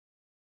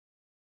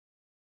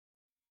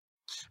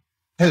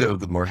Hello,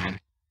 good morning.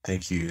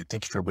 Thank you.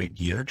 Thank you for being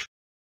here.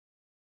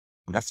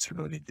 Good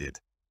afternoon, indeed.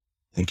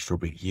 Thank you for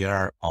being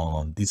here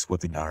on this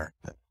webinar.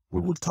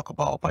 We will talk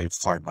about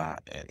biopharma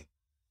and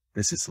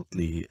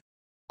specifically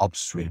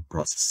upstream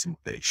process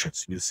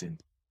simulations using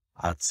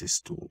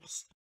Ansys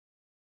tools.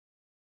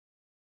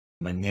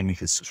 My name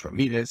is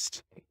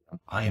Ramirez.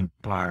 I am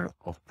part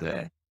of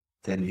the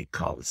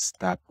technical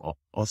staff of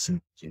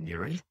Ozen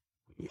Engineering,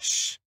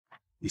 which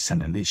is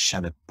an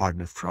initial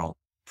partner from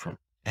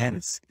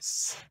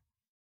Ansys.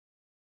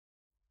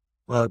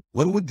 Well,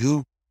 what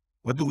do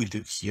we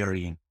do here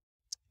in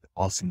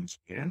Ozen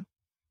Engineering?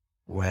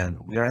 When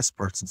we are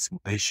experts in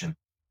simulation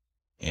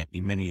and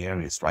in many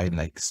areas, right,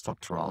 like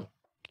structural,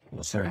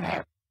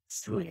 thermal,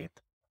 fluid,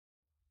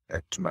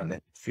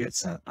 electromagnetic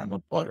fields,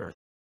 and other,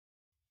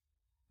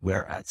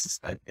 whereas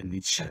an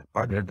initial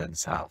partner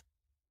that have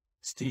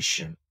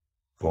station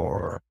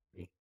for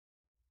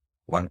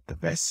one of the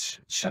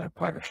best channel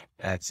partners,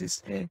 as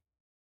is the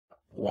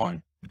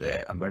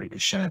American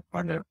channel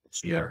partner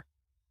here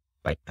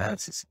by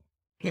Ansys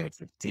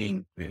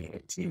 2015,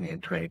 2018,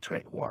 and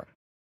 2021.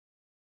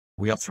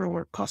 We offer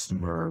our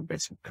customer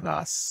basic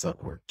class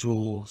software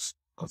tools,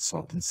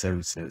 consulting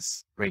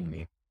services,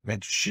 training,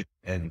 mentorship,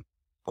 and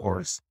of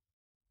course,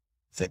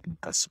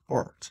 technical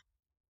support.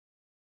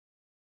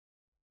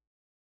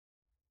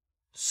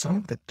 Some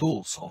of the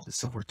tools of the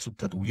software tool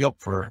that we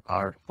offer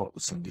are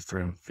focused on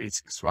different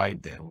physics, right?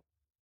 Then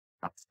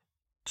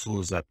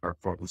tools that are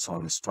focused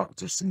on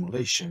structure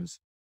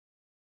simulations.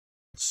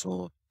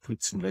 So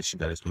fluid simulation,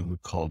 that is what we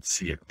call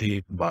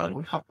CFD, but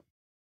we have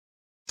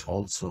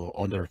also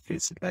other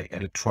physics like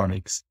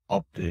electronics,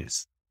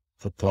 optics,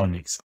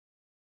 photonics,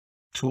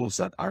 tools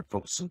that are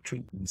focused on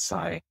treatment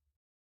inside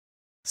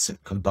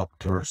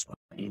semiconductors,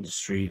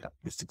 industry,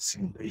 acoustic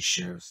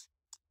simulations.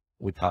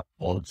 We have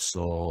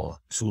also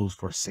tools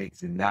for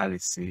safety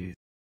analysis,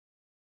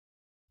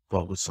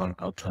 focus on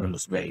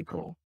autonomous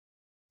vehicle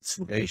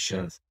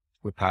simulations.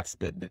 We have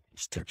the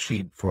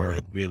treat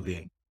for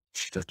building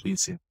that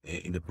means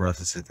in the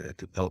process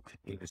to help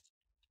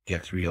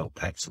get real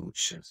time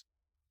solutions,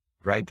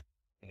 right?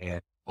 And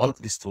all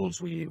of these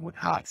tools we would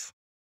have,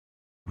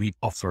 we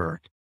offer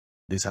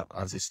this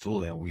as a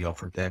tool and we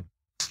offer them.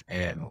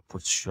 And for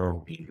sure,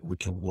 we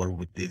can work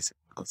with these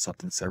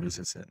consulting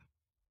services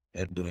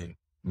and doing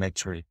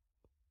mentoring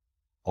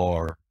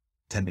or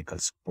technical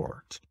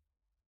support.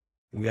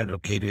 We are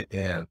located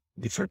in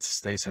different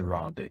states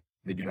around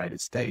the United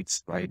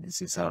States, right?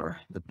 This is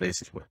the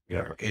places where we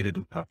are located.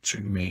 We have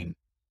three main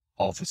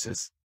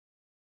offices,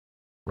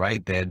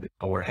 right? Then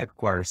our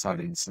headquarters are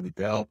in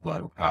Sunnyvale,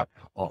 but we have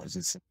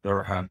offices in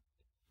Durham,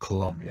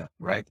 Columbia,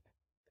 right?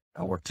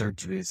 Our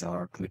territories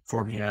are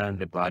California,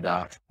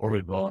 Nevada,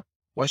 Oregon,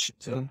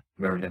 Washington,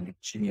 Maryland,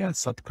 Virginia,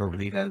 South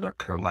Carolina, North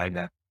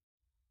Carolina,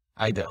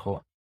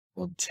 Idaho,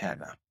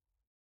 Montana.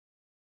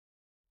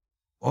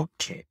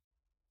 Okay,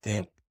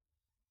 then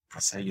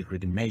as I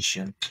already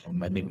mentioned,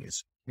 my name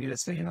is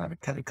Ramirez and I'm a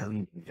mechanical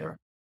engineer.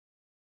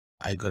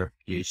 I got a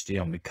PhD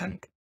on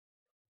mechanical,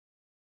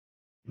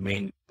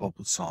 main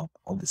focus on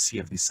the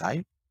CFD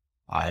side.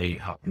 I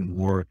have been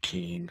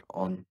working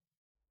on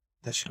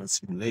national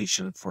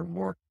simulation for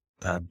more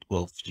than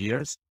 12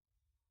 years,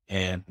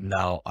 and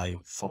now I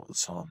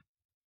focus on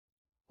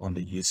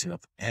the using of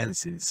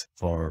Ansys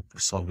for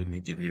solving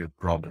engineering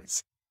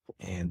problems.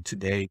 And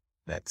today,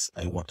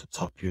 I want to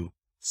talk to you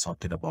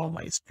something about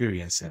my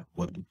experience and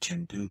what we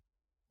can do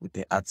with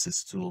the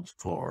Ansys tools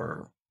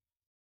for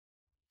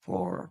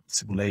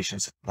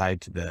simulations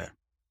applied to the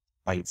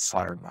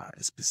biopharma,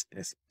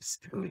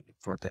 specifically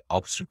for the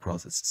upstream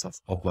processes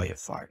of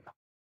biopharma.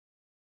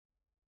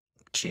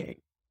 Okay,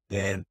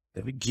 then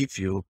let me give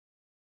you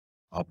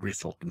a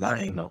brief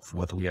outline of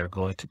what we are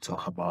going to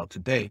talk about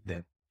today.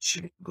 Then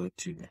she's going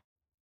to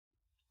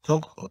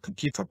talk or to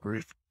give a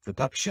brief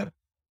introduction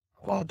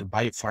about the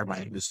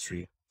biopharma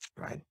industry,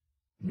 right?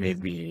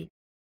 Maybe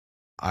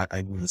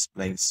I will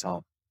explain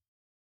some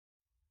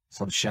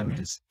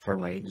challenges for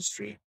my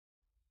industry,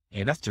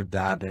 and after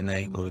that, then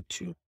I'm going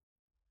to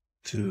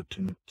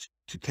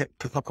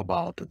talk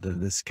about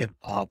the scale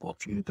up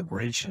of unit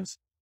operations,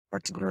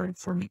 particularly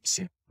for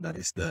mixing. That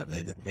is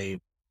the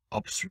main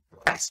upstream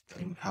process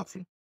that we have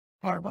in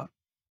pharma.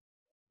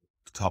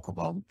 To talk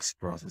about mixing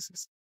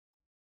processes.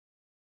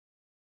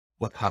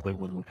 What happens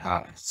when we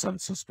have some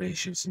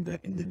suspensions in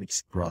the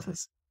mixing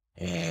process,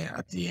 and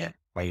at the end,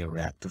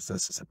 bioreactors.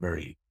 This is a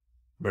very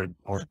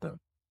important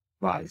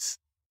device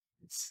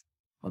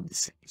on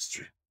this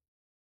industry.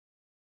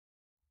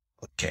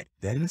 Okay,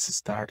 then let's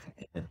start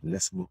and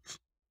let's move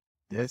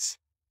this.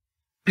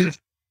 Let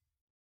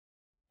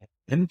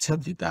me tell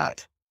you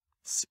that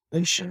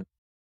simulation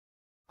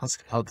has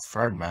helped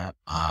pharma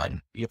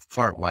and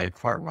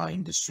pharma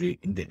industry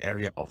in the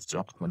area of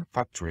drug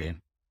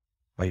manufacturing,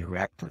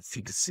 bioreactor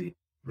efficacy,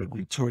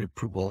 regulatory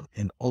approval,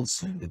 and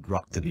also in the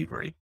drug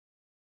delivery.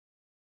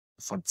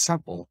 For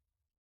example,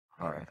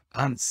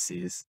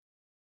 Ansys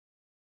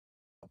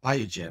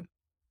Biogen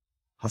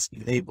has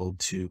been able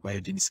to,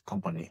 Biogen is a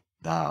company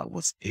that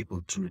was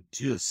able to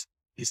reduce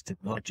is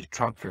technology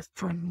transfer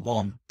from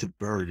long to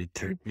very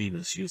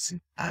intermediate using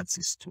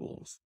Ansys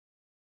tools.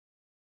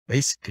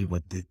 Basically,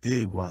 what they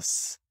did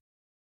was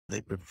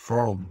they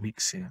performed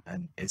mixing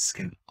and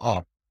scaling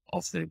up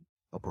of the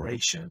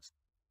operations,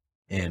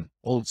 and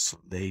also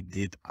they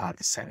did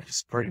design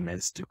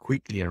experiments to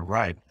quickly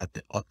arrive at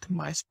the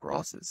optimized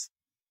process.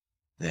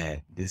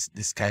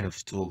 This kind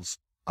of tools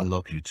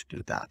allow you to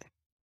do that.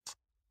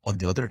 On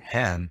the other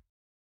hand,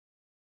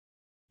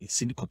 in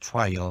clinical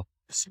trial,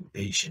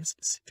 simulation,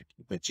 specific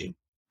imaging,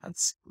 and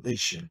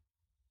simulation,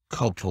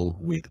 coupled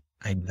with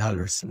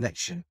another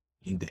selection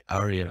in the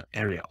area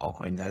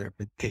of another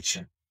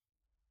application,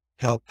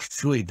 help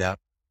fluid that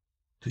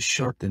to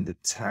shorten the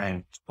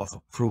time of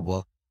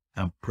approval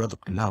and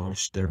product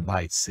launch,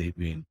 thereby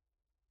saving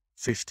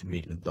 $50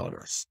 million.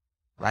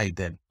 Right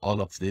then,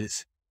 all of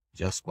this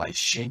just by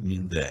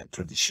changing the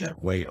traditional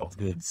way of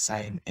doing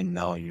design and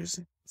now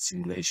using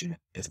simulation,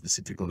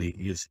 specifically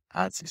using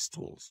Ansys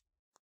tools.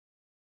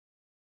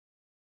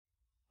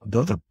 The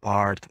other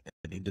part,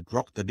 in the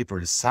drug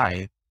delivery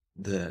side,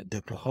 the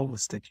Oklahoma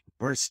State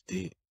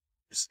University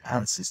used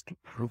Ansys to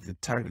improve the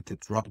targeted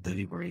drug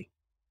delivery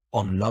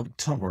on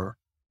long-term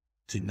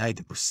to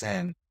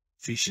 90%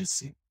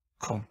 efficiency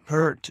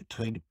compared to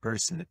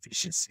 20%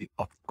 efficiency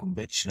of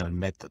conventional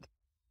method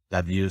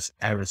that use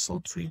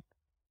aerosol treatment.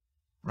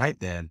 Right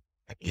then,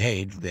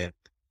 again,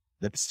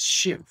 that's a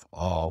shift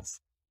of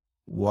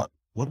what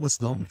was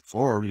done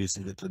before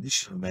using the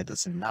traditional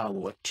methods and now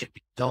what can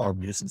be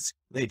done using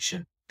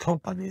simulation.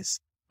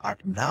 Companies are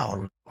now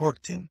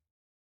reporting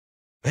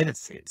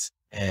benefits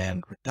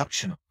and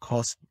reduction of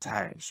cost and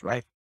times,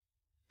 right?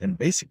 And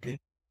basically,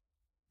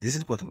 this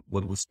is what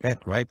we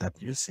spent, right?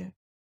 That using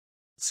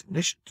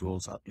simulation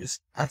tools,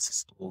 using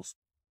Ansys tools,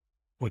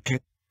 we can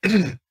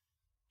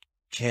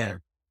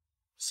can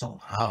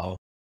somehow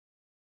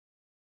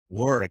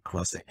work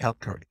across the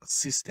healthcare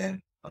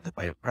ecosystem of the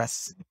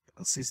bioprocessing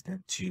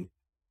ecosystem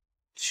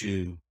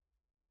to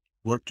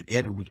work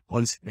together with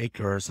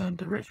policymakers and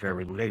the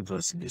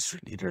regulators, industry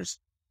leaders,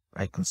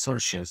 right,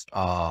 consortiums,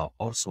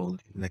 also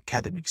in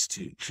academics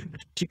to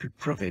keep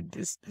improving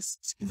this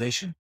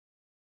simulation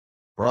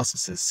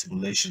processes,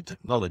 simulation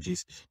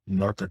technologies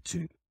in order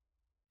to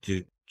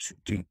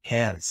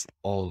enhance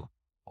all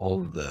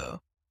the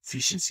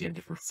efficiency and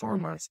the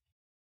performance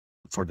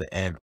for the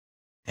end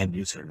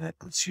user and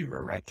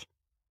consumer, right?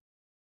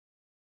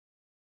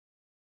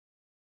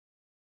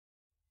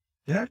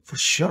 There are for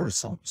sure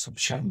some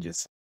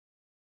challenges.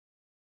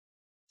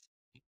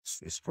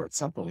 For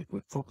example, if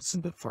we focus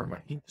on the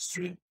pharma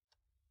industry,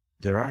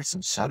 there are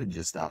some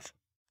challenges that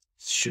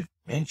should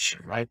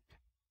mention, right?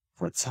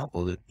 For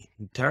example,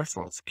 in terms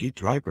of key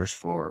drivers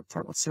for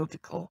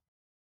pharmaceutical,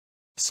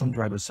 some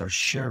drivers are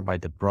shared by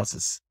the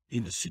process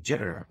industry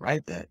general,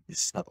 right? That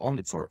is not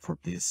only for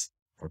this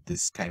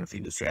kind of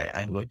industry.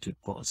 I'm going to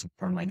focus on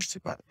pharma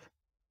industry, but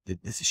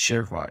this is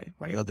shared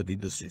by other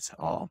industries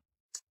also.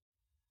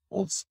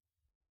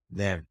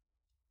 Then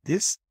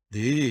these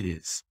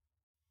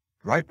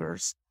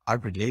drivers are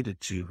related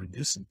to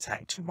reducing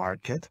time to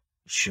market,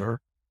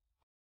 sure,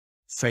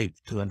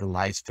 to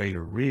analyze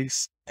failure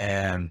risks,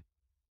 and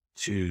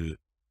to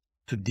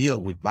deal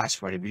with batch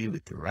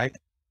variability, right?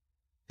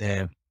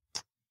 Then,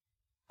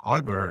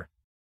 however,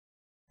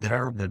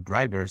 there are the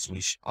drivers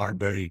which are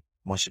very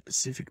much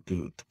specific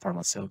to the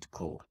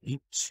pharmaceutical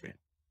industry.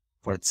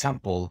 For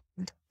example,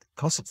 the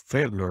cost of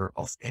failure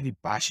of any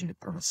batch in the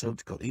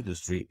pharmaceutical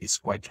industry is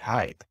quite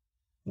high,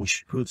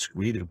 which puts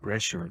greater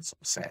pressure on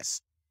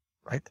success,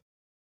 right?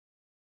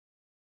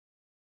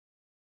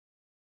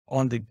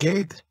 On the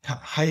gate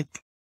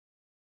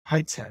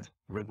heightened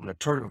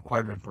regulatory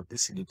requirement for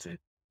this industry,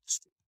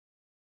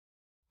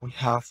 we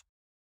have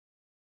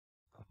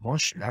a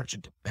much larger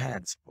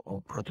demands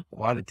on product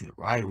quality,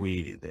 right?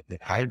 The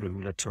high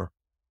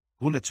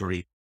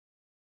regulatory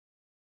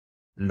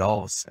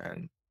laws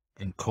and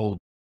code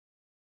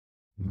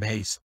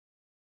base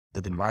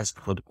the demands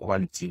for the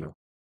quality of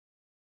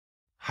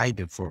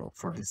heightened for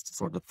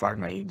the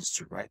pharma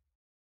industry, right?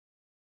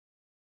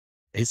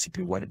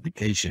 Basically, one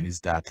implication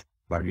is that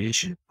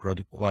variation in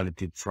product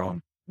quality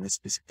from the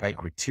specified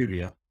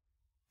criteria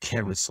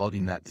can result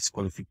in a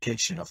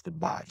disqualification of the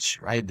batch,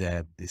 right?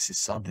 That this is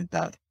something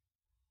that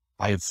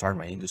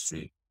biopharma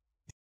industry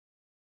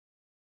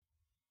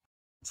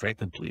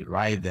frequently,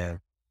 right? That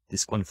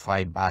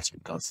disqualify batch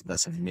because it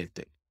doesn't meet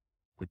the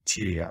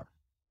criteria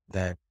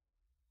that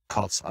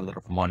costs a lot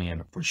of money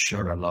and for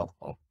sure a lot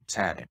of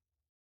time.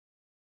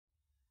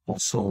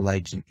 Also,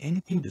 like in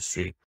any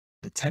industry,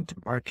 the time to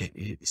market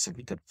is a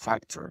big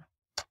factor.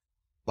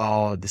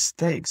 But the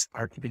stakes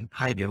are even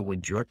higher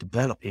when you're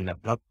developing a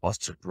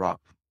blockbuster drug.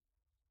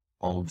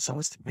 Some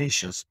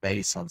estimations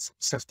based on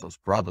successful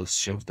products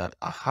shows that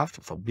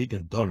 $500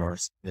 million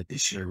in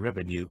additional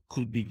revenue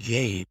could be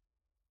gained.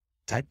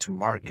 Time to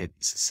market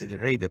is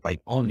accelerated by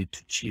only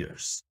 2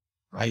 years,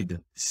 right?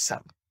 This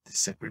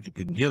is a pretty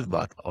good news,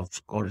 but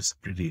of course,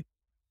 pretty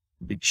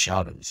big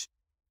challenge.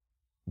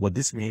 What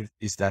this means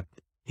is that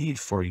need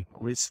for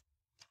increased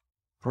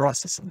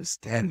process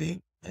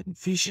understanding and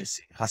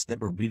efficiency has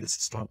never been as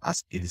strong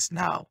as it is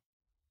now.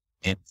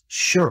 And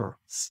sure,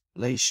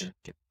 simulation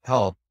can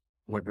help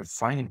when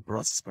refining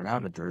process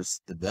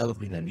parameters,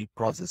 developing a new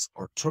process,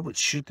 or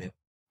troubleshooting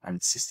an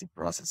existing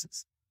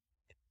processes.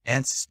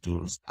 Ansys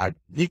tools are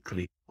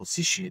uniquely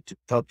positioned to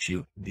help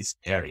you in these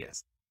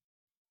areas.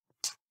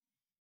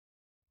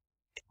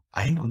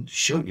 I'm going to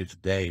show you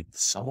today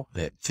some of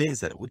the things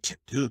that we can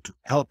do to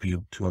help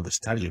you to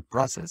understand your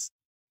process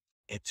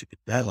and to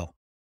develop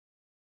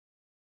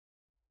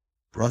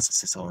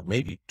processes, or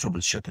maybe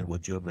troubleshooting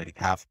what you already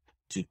have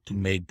to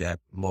make that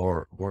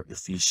more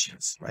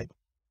efficient, right?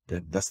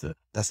 That's the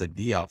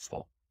idea of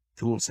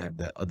tools and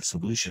the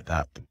solution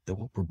that they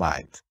will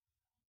provide.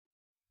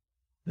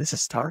 Let's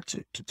start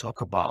to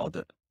talk about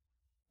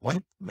one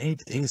of the main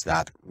things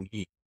that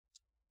we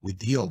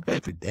deal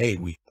every day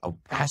with our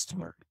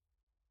customer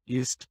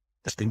is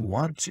that they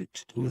want to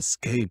do a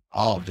scale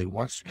up. They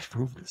want to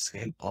improve the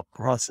scale up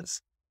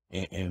process.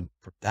 And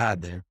for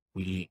that, then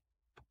we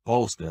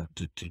propose them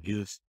to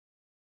use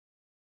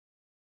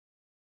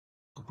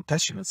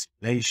computational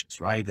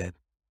simulations, right? And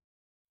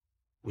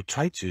we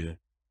try to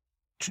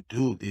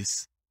do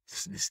these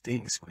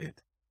things with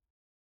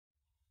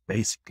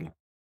basically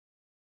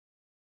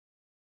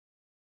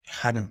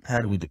hand in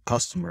hand with the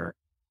customer,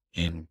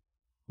 and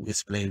we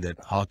explain them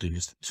how to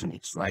use the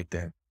tools, right?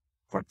 Then,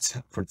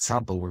 for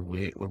example, when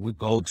we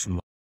go to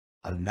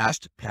a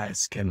large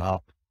scale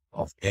up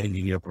of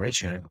any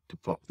operation to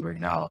focus right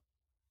now,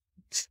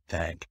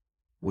 tank,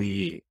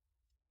 we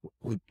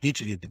need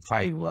to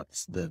identify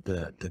what's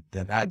the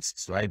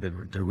analysis, right?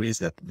 There is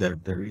that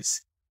there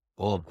is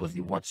all of what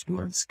you want to do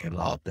and scale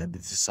out, and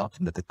this is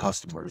something that the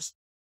customers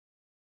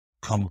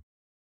come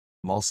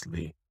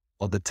mostly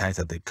all the times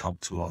that they come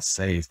to us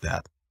say is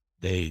that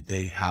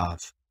they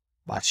have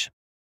batch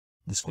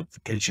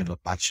disqualification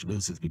of batch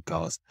losses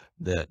because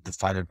the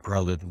final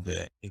product in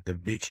the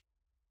big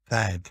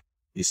tank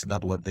is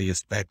not what they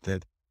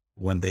expected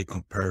when they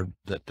compare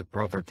the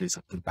properties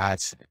of the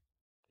batch,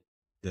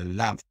 the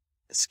lab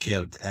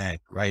scale tank,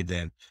 right?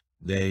 Then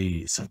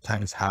they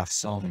sometimes have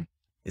some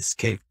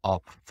escape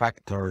up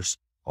factors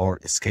or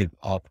escape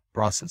up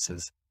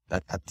processes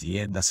that at the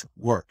end doesn't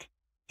work.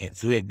 And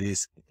doing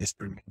this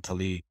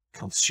experimentally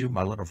consume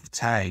a lot of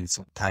time,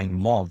 sometimes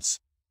months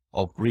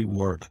of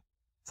rework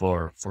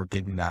for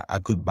getting a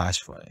good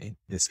batch for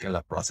the scale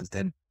up process.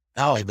 Then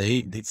now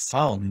they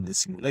found in the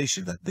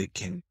simulation that they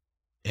can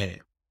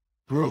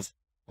prove,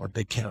 or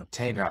they can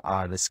obtain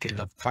the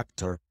scale up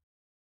factor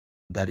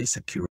that is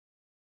accurate,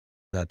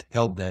 that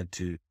help them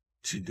to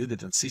do the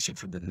transition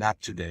from the lab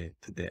to the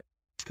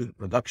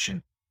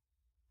production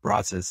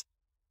process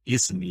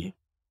easily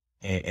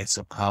and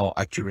somehow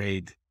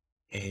accurate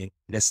and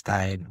less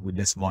time with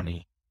less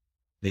money.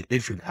 They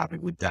feel happy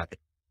with that,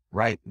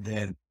 right?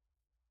 Then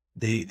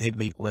they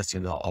may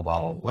question about,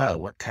 well,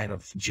 what kind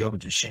of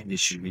geometry changes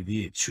should we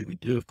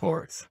do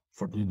for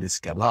doing this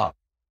scale up?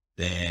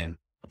 Then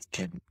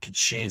can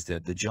change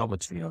the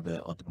geometry of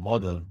the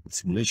model, the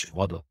simulation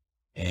model,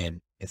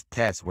 and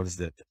test what is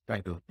the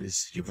effect of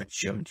this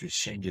geometry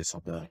changes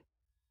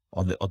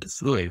on the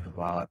fluid.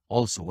 While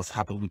also what's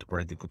happening with the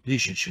operating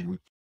condition,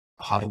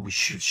 how we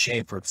should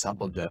change, for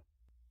example, the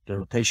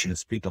rotation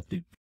speed of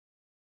the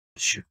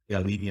should be a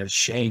linear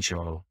change,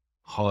 or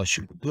how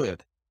should we do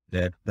it?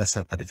 That's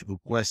a difficult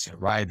question,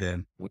 right?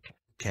 Then we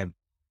can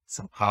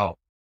somehow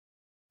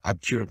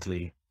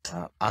accurately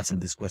answer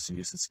this question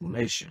using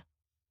simulation.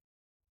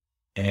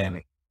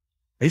 And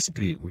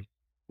basically,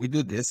 we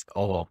do this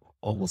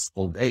almost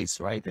all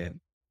days, right? And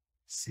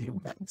see, we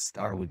can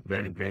start with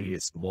very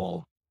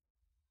small.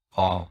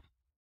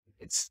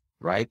 It's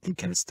right. You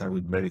can start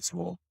with very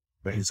small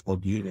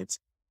units,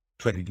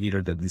 20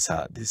 liter. That this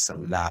is a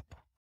lab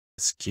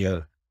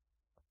scale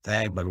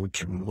thing, but we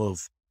can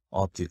move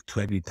up to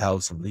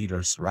 20,000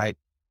 liters, right?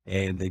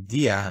 And the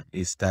idea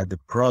is that the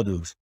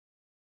product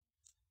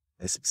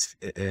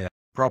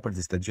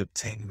properties that you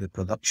obtain in the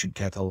production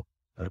kettle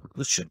or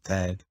production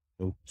tank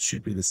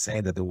should be the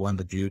same that the one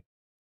that you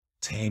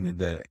obtain in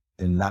the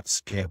lab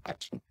scale.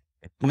 And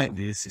doing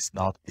this is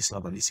not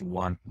an easy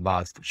one,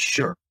 but for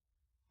sure,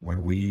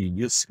 when we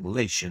use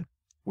simulation,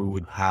 we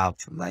would have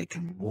like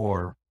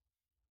more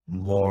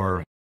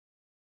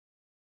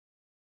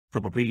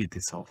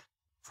probabilities of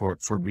for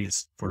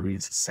being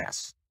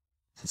successful,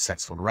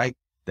 right?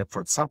 That,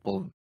 for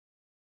example,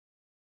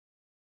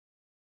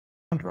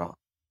 Sandra,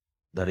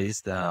 that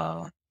is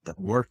that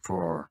work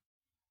for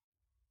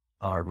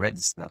our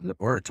registered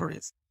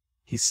laboratories,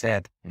 he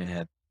said,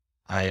 and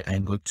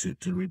I'm going to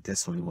read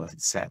this only what he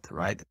said,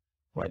 right?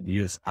 When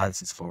you use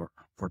Ansys for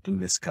doing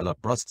the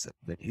scale-up process,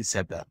 that he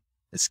said that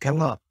the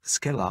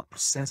scale-up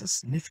presents a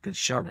significant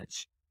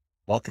challenge,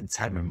 both in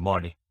time and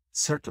money.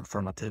 Certain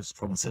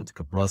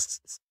pharmaceutical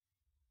processes.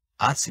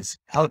 Ansys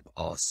help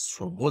us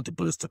through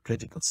multiple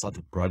strategic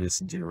consulting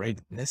projects in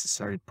generating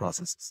necessary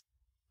processes,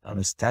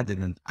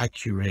 understanding an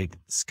accurate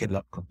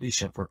scale-up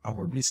condition for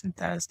our business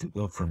tasks to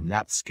go from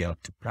lab scale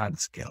to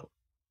plant scale.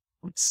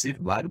 We see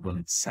valuable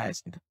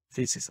insights into the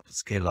physics of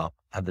scale-up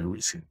and the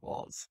risk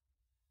involved.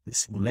 The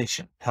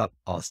simulation help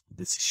us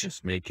decision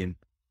making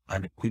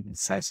and equipment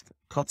size,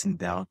 cutting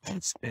down on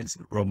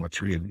expensive raw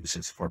material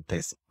uses for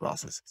testing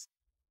processes.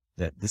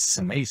 That this is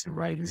amazing,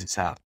 right? This is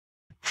a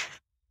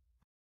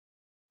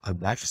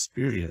life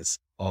experience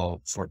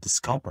of for this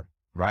company,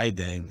 right?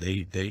 And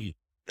they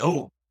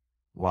know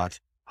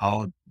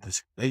how the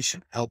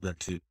simulation help them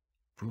to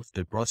improve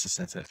the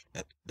processes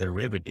and their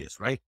revenues,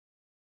 right?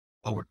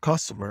 Our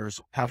customers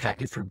have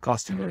different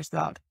customers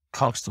that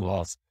comes to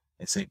us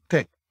and say,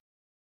 okay,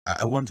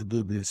 I want to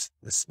do this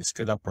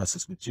scale up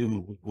process with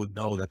you. We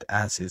know that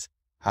Ansys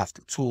have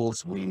the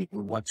tools. We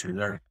want to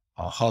learn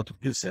how to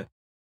use it.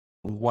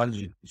 We want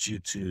you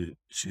to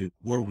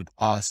work with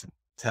us and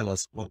tell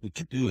us what we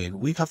can do.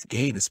 And we have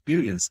gained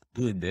experience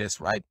doing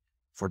this, right?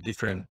 For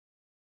different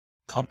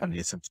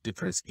companies and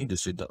different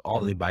industries, not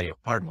only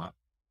biopharma.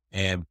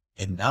 And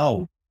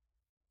now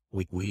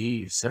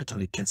we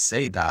certainly can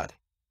say that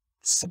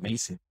it's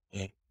amazing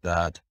and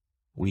that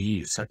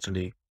we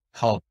certainly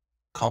help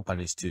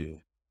companies to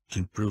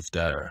improve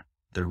their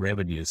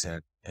revenues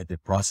and the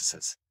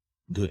processes,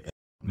 do,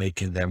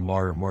 making them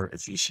more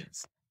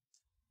efficient,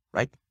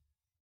 right?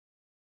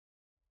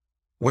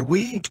 When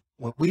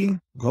we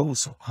go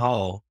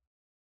somehow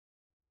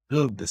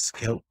build the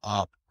scale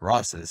up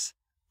process,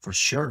 for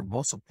sure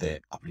most of the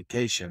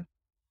application,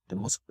 the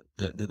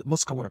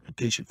most common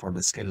application for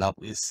the scale up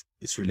is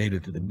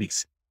related to the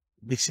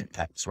mixing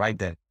types, right?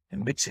 Then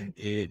and mixing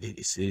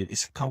is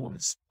a common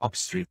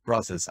upstream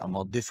process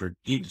among different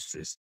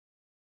industries.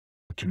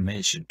 You can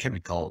mention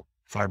chemical,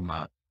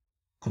 pharma,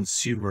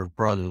 consumer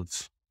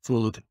products,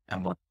 food,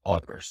 among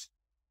others.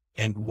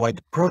 And why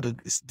the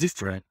product is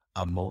different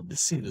among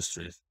these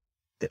industries,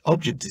 the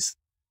objectives,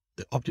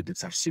 the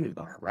objectives are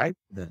similar, right?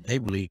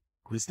 Namely,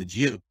 increase the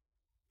yield,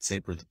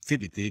 say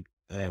productivity,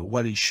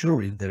 while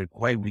ensuring the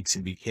required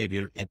mixing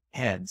behavior and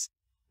hence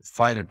the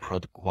final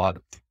product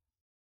quality.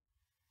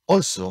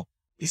 Also,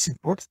 it's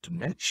important to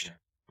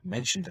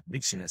mention that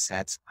mixing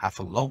assets have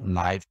a long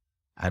life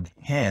and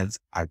hence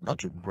are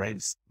not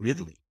replaced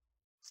readily.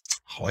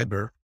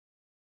 However,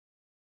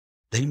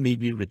 they may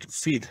be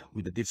retrofit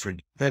with the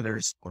different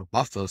feathers or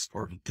buffers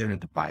or internal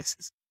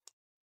devices.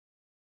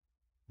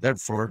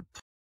 Therefore,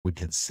 we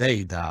can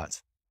say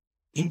that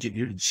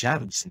engineering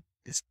challenge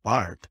is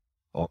part,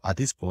 or at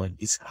this point,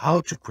 is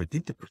how to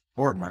predict the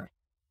performance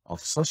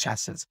of such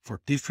assets for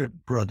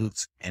different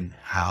products and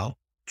how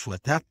to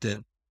adapt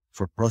them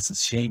for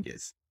process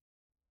changes.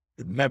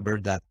 Remember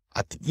that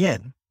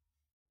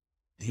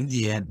in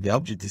the end, the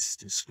object is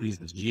to squeeze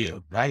the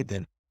yield, right?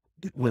 Then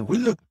when we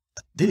look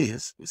at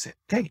this, we say,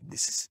 okay,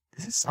 this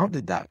is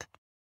something that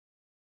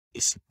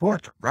is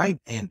important, right?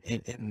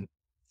 And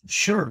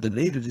sure, the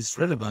data is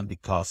relevant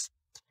because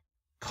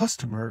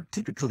customers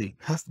typically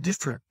have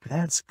different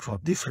plans for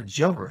different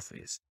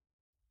geographies.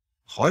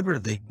 However,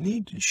 they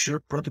need to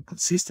ensure product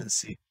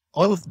consistency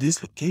all of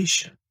this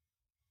location,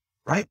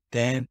 right?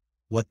 Then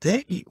what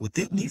they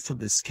need for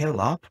the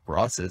scale up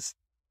process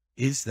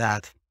is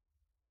that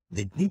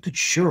they need to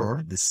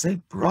ensure the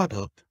same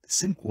product, the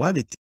same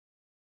quality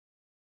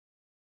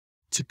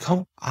to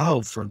come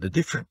out from the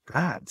different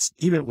plants,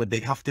 even when they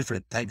have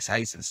different tank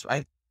sizes,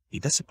 right?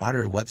 It doesn't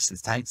matter what's the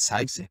tank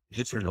size in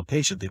different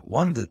location. They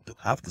want to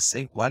have the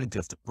same quality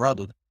of the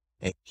product.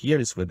 And here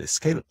is where the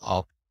scale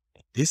up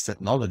these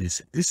technologies,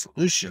 these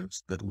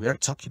solutions that we are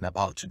talking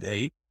about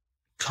today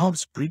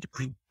comes pretty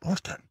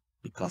important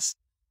because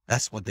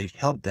that's what they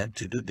help them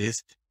to do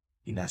this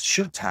in a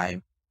short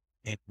time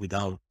and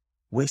without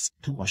wasting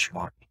too much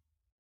money,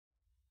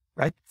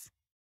 right?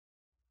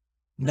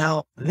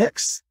 Now,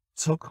 let's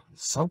talk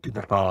something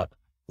about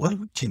what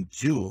we can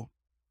do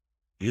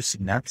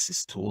using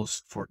Ansys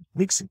tools for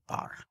mixing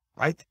power,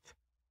 right?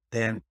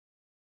 Then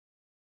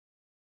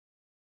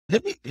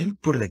let me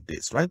put it like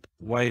this, right?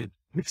 While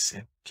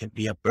mixing can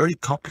be a very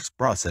complex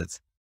process,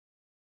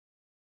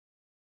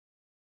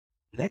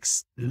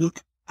 let's look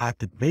at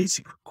the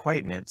basic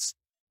requirements.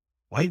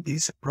 Why this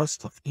is a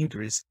process of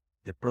interest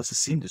in the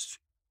process industry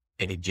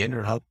and in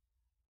general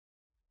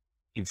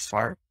in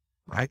far,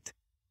 right?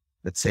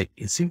 Let's say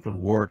in simple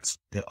words,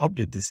 the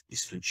objective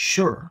is to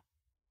ensure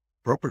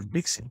proper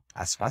mixing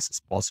as fast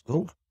as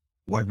possible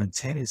while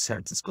maintaining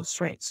certain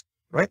constraints,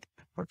 right?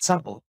 For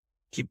example,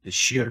 keep the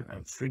shear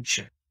and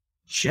friction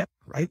check,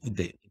 right, in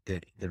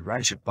the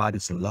range of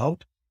values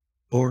allowed,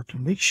 or to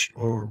make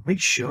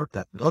sure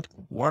that not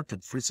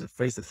unwanted freeze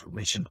phase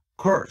deformation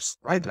occurs,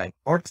 right? Like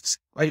vortex,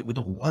 right? We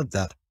don't want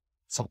that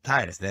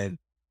sometimes. Then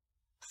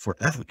for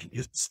that we can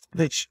use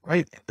glitch,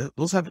 right? And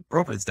those are the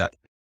problems that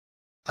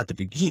at the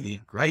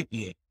beginning, right?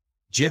 In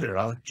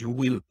general, you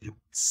will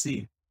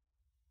see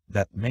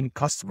that many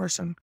customers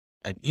and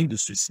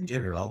industries in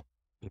general,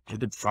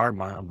 including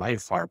pharma and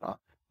biopharma,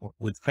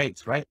 would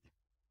face, right?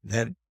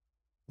 Then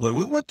when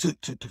we want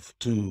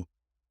to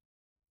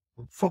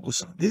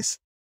focus on this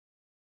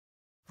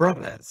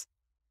problems,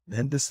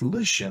 then the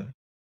solution,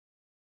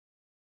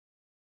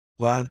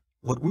 well,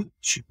 what we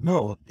should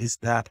know is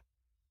that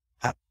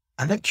an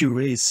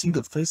accurate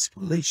single phase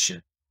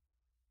simulation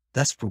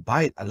does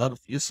provide a lot of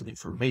useful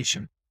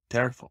information,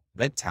 therefore,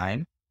 bed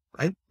time,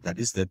 right? That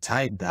is the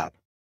time that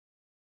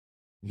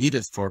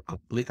needed for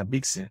complete a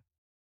mixing.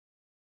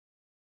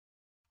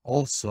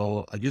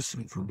 Also, a user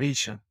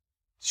information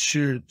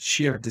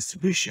share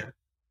distribution,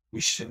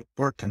 which is an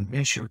important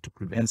measure to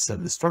prevent cell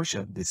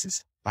destruction. This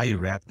is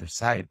bioreactor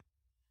side,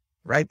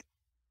 right?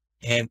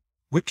 And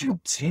we can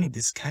obtain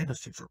this kind of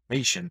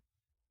information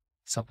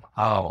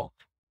somehow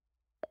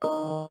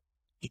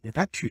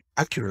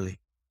accurately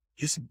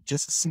using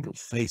just a single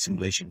phase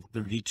simulation.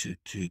 We need to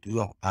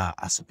do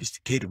a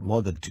sophisticated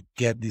model to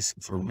get this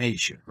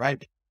information,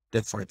 right?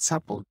 Then, for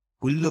example,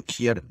 we look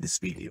here at this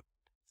video,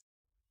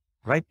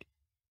 right?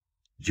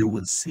 You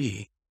will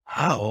see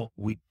how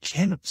we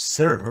can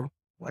observe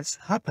what's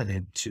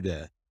happening to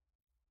the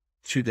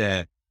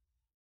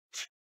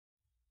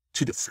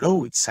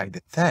flow inside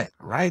the tank,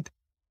 right?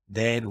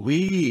 Then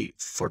we,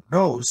 for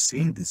those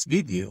seeing this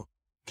video,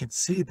 can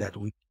see that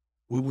we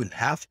will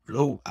have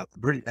a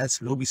very nice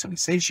flow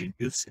visualization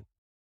using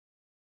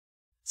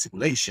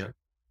simulation.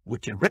 We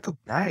can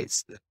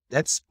recognize the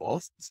dead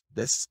spots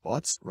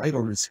right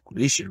over the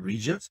circulation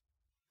regions.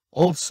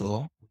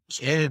 Also, we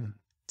can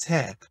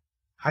tag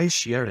high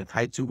shear and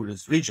high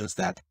turbulence regions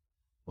that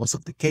most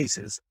of the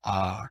cases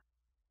are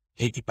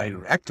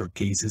anti-bioreactor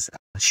cases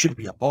should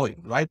be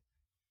avoided, right?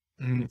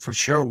 For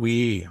sure,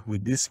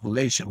 with this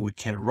simulation, we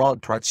can run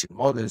traction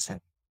models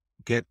and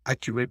get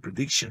accurate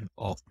prediction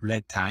of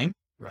blend time,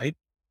 right?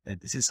 And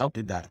this is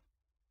something that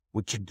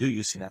we can do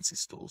using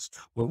Ansys tools.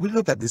 When we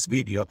look at this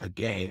video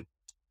again,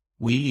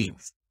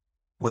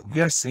 what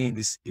we are seeing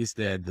is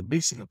the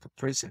mixing of the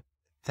present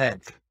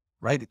tank,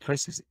 right? The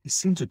trace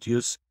is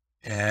introduced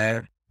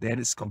and then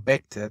it's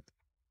convected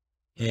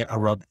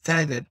around the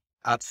tank, and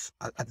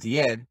at the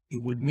end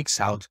it will mix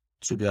out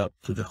to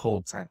the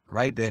whole tank,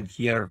 right? Then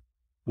here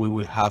we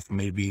will have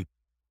maybe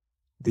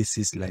this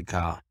is like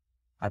an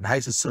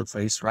iso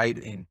surface, right?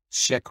 And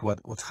check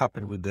what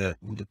happened with the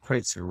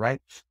tracer,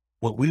 right?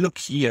 When we look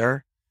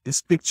here,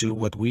 this picture,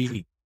 what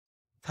we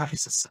have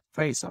is a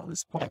surface of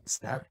this points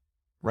there,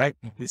 right?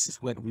 And this is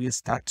when we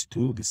start to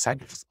do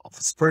design of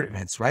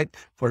experiments, right?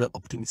 For the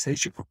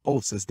optimization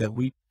purposes that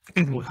we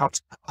have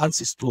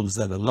Ansys tools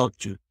that allow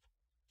you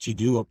to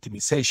do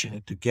optimization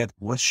and to get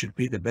what should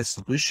be the best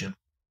solution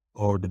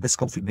or the best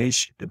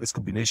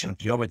combination of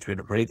geometry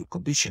and operating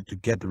condition to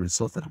get the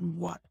result that we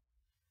want.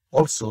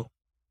 Also,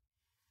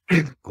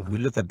 when we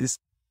look at this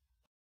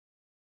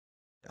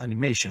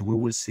animation, we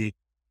will see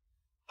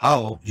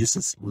how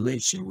using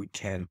simulation we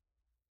can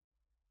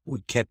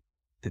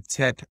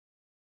detect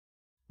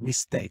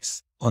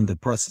mistakes on the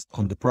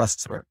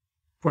processor.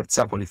 For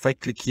example, if I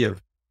click here,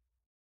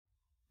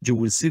 you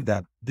will see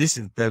that these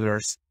two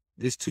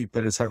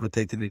impeders are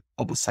rotating in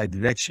opposite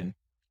direction,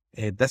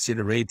 and that's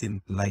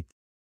generating like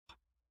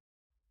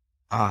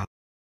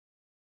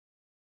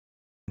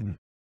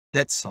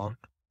dead zone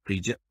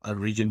region, a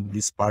region in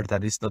this part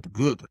that is not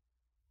good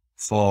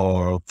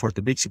for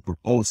the mixing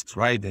purposes,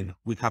 right? And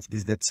we have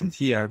this dead zone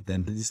here,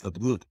 then this is not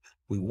good.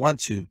 We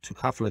want to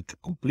have like a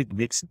complete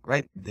mixing,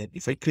 right? Then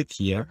if I click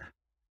here,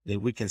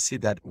 then we can see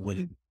that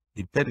when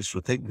the impeders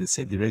rotate in the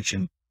same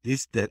direction,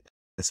 this dead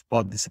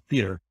spot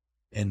disappear,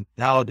 and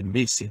now the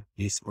mixing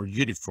is more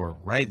uniform,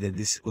 right? And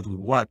this is what we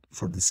want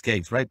for this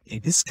case, right?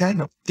 And this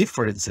kind of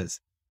differences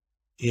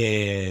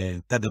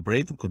that the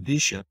operating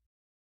condition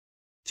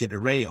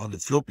generate on the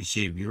flow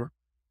behavior,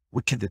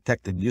 we can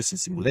detect them using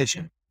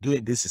simulation.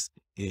 Doing this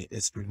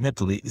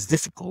experimentally is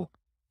difficult,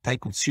 time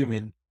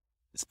consuming,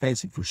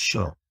 expensive for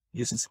sure.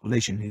 Using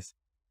simulation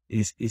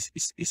is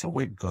a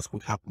way because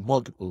we have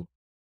multiple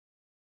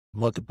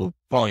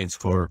points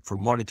for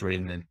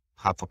monitoring and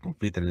have a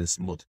complete and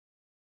smooth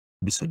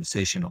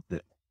visualization of the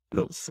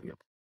flows.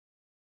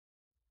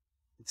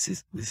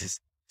 This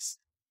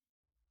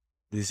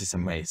is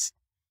amazing.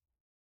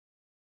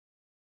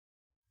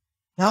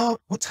 Now,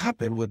 what's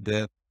happened when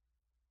the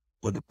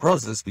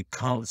process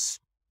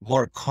becomes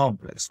more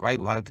complex, right?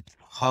 Like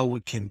how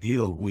we can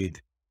deal with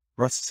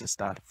processes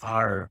that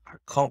are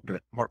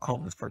more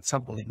complex. For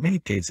example, in many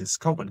cases,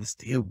 companies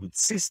deal with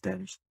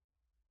systems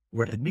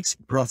where the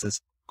mixing process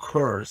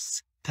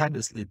occurs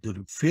simultaneously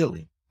during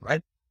filling,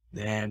 right?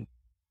 Then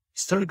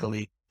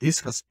historically, this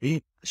has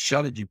been a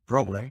challenging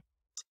problem.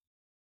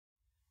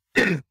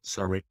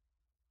 Sorry.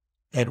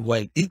 And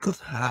while it could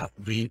have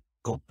been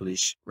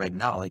accomplished right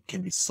now, it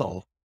can be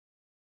solved.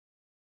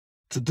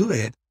 To do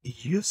it,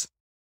 it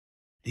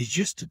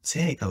used to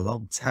take a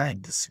long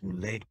time to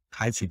simulate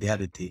high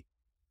fidelity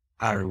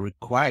and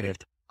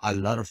required a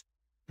lot of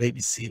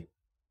babysitting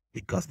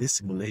because this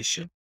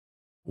simulation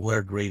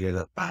were rated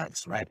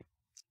advanced, right?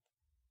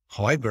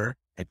 However,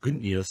 the good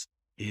news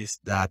is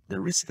that the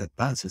recent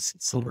advances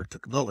in solar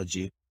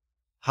technology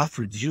have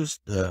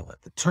reduced the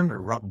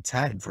turnaround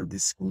time for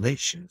these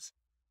simulations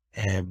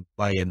and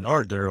by an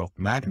order of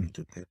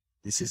magnitude.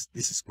 This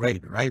is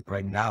great, right?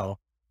 Right now,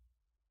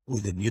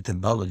 with the new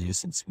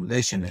technologies and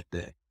simulation and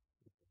the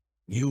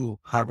new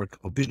hardware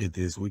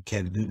capabilities, we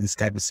can do this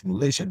kind of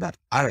simulation that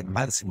are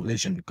advanced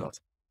simulation because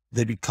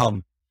they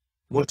become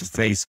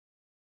multi-phase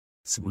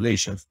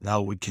simulations.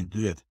 Now we can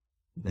do it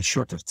in a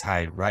shorter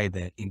time, right?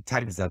 In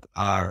times that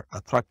are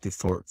attractive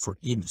for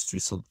industry.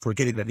 So for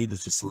getting an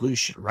industry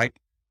solution, right?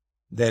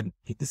 Then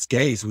in this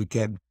case, we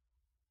can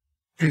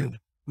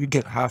we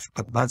can have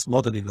advanced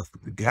modeling of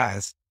the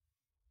gas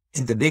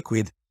in the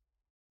liquid,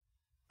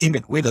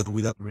 even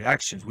without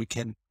reactions. We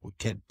can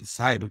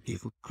decide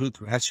if we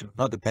include reaction or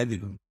not,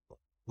 depending on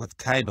what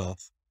kind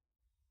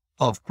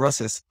of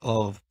process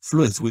of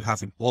fluids we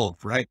have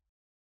involved, right?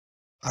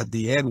 At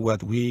the end,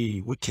 what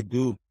we can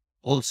do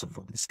also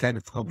for this kind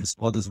of complex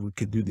models, we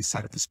can do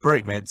design of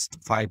experiments to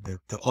find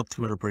the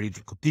optimal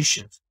operating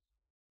conditions.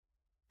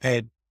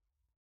 And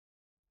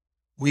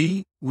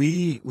with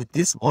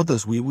these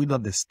models, we will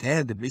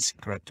understand the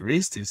basic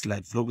characteristics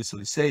like flow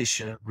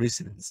visualization,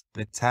 residence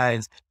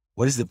times,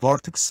 what is the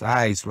vortex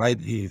size, right?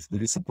 If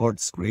there is a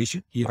vortex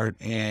creation here,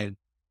 and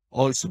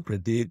also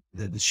predict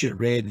the shear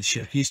rate, the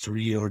shear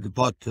history, or the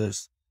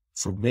vortex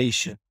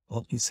formation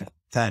of inside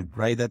time,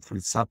 right? That, for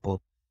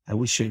example, I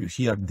will show you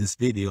here in this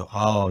video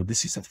how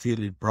this is a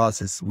filling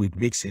process with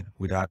mixing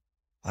with an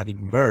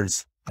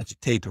immersed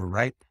agitator,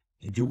 right?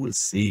 And you will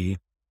see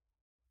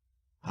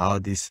how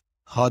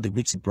how the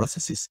mixing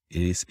process is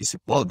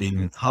evolving,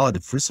 and how the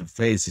freezer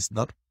phase is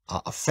not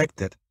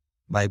affected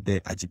by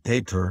the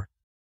agitator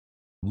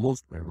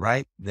movement,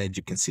 right? Then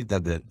you can see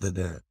that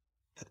the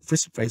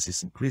freezer phase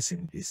is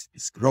increasing,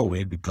 is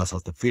growing because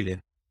of the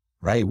filling,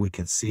 right? We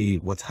can see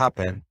what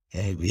happened,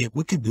 and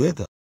we can do it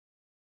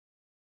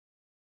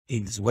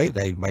in this way,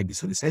 like by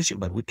visualization,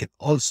 but we can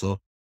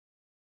also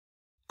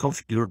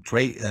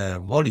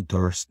configure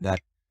monitors that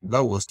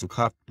allow us to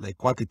have like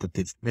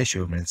quantitative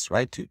measurements,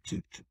 right?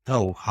 To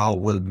know how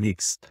well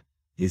mixed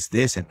is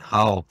this and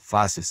how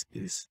fast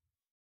is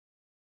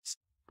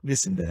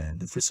missing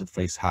the freezer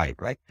phase height,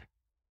 right?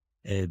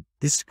 And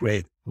this is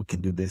great. We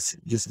can do this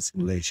using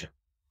simulation.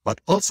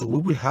 But also we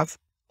will have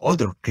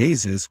other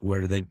cases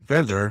where the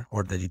impeller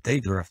or the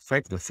agitator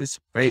affect the freezer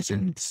phase,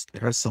 and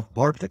there are some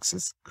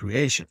vortexes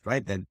creation,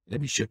 right? Then let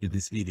me show you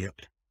this video.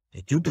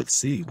 And you can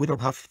see we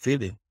don't have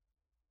filling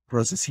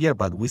process here,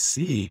 but we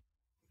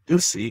do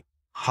see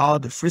how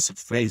the freezer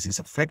phase is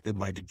affected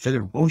by the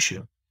impeller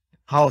motion,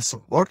 how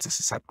some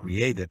vortices are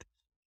created.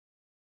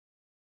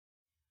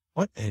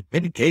 But in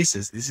many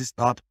cases, this is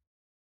not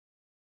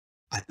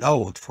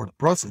allowed for the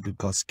process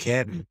because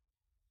can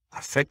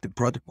affect the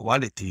product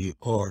quality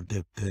or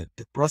the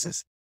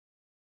process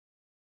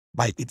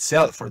by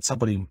itself. For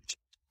example, in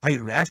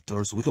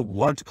bioreactors, we don't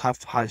want to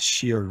have high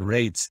shear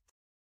rates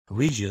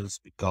regions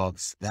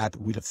because that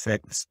would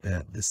affect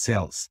the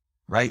cells,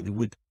 right?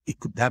 It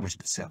could damage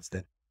the cells.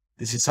 Then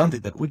this is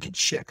something that we can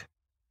check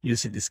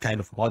using this kind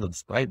of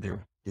models, right?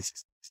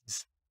 This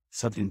is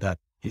something that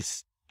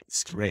is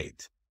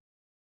great,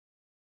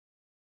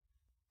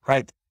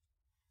 right?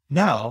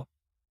 Now,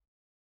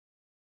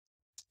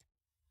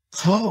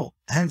 how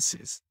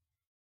Ansys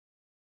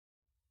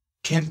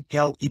can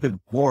help even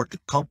more the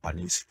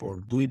companies for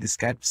doing this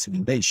kind of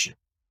simulation.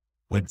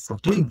 When for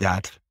doing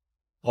that,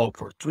 or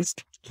for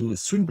to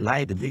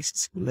streamline the basic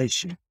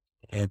simulation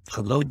and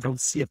allowing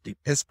those CFD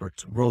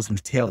experts to roles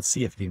detailed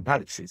CFD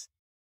analysis,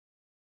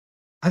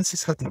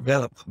 Ansys has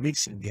developed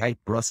mixing the AI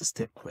process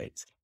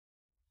templates.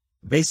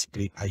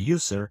 Basically, a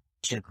user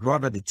can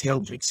run a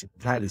detailed mixing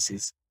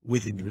analysis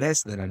within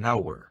less than an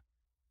hour.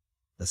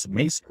 That's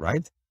amazing,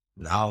 right?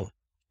 Now,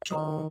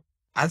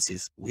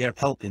 Ansys, we are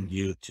helping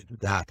you to do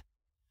that.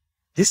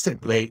 This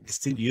template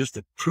still uses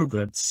the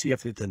proven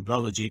CFD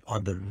technology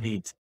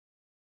underneath.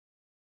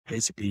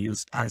 Basically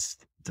use Ansys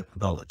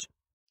technology.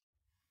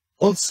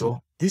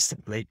 Also, this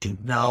template can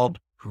now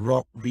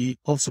be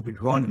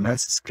run in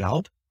Ansys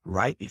Cloud,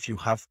 right? If you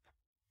have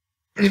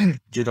you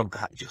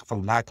have a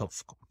lack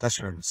of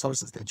computational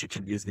resources, that you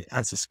can use the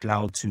Ansys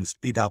Cloud to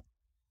speed up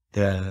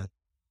the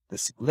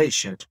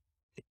simulation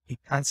in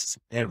Ansys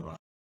era.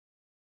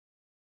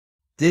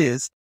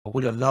 This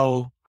will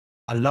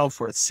allow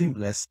for a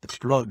seamless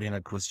deployment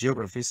across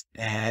geographies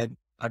and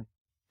at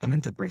an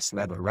enterprise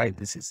level, right?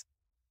 This is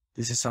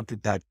something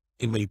that,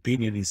 in my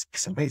opinion, is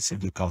amazing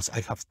because I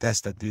have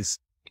tested this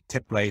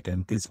template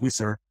and this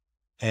wizard,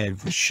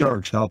 and for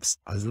sure helps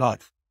a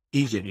lot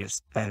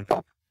engineers and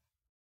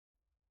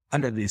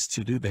analysts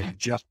to do their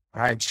job,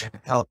 right?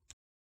 And help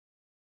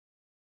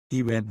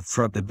even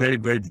from the very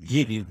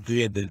beginning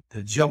doing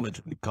the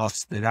geometry,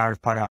 because there are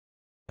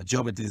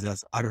geometries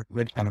that are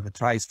very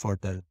parameterized for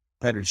the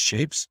pattern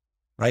shapes,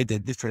 right? The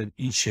different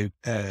E-shape,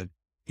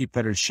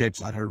 pattern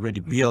shapes are already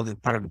built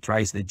and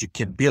parameterized, that you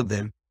can build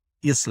them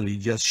easily,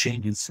 just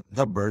changing some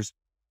numbers,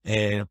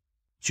 and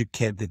you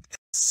can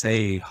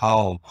say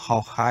how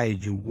high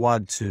you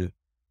want to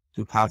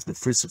have the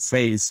freezer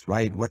phase,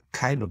 right? What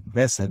kind of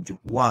method you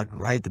want,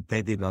 right?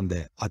 Depending on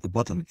at the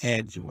bottom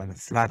edge, you want a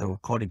flat or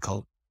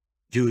conical.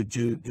 You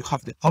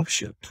have the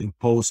option to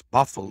impose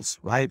baffles,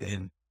 right?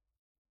 And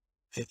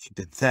in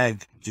the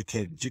tag, you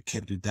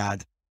can do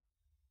that,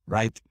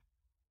 right?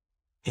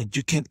 And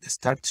you can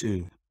start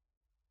to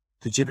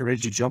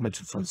generate your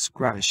geometry from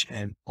scratch,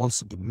 and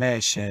also the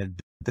mesh and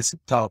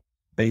desktop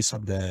based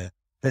on the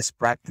best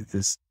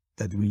practices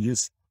that we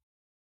use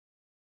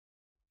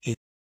in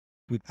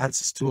with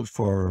Ansys tool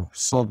for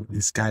solving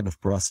this kind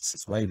of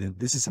processes, right? And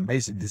this is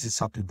amazing. This is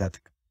something that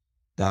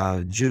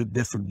you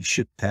definitely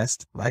should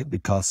test, right?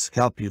 Because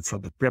help you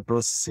from the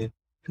pre-processing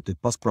to the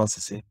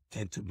post-processing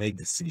and to make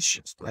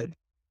decisions, right?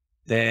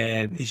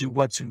 Then if you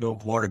want to know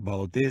more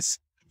about this,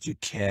 you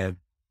can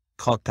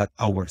contact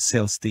our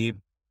sales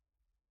team,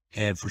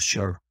 and for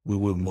sure we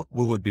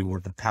will be more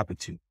than happy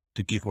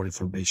to give more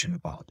information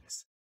about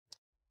this.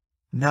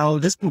 Now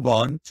let's move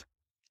on,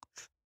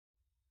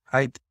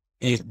 right?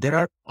 There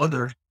are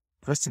other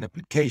interesting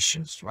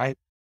applications, right?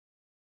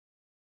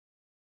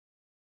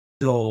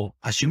 So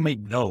as you may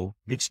know,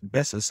 mixing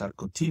vessels are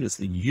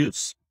continuously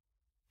used,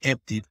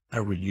 emptied,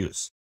 and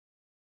reused.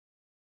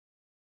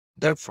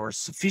 Therefore,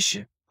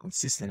 sufficient,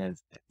 consistent, and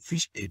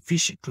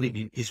efficient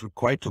cleaning is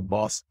required to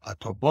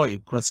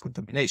avoid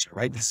cross-contamination,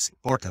 right? This is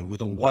important. We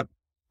don't want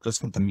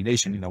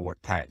cross-contamination in our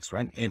tanks,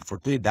 right? And for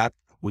doing that,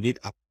 we need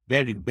a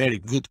very, very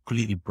good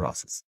cleaning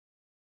process.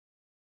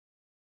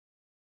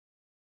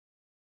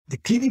 The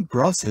cleaning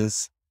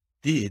process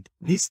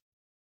needs,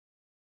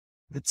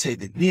 let's say,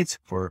 the needs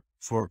for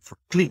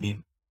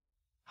cleaning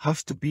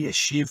have to be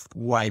achieved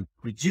while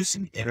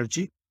reducing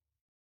energy,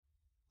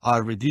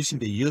 reducing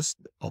the use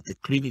of the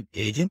cleaning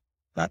agent,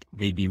 that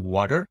may be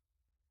water,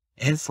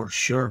 and for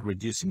sure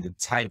reducing the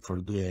time for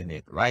doing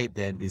it, right?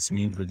 Then this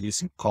means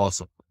reducing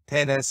cost of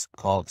maintenance,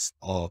 cost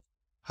of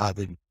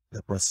having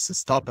the process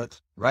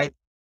stopped, right?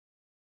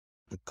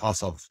 The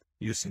cost of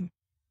using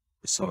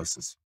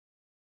resources.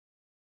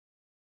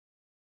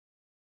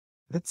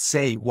 Let's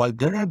say, while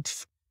there are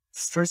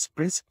first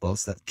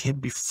principles that can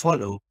be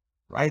followed,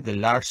 right? The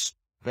large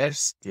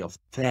diversity of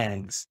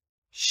tanks,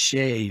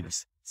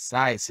 shapes,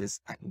 sizes,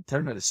 and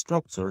internal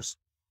structures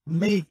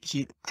make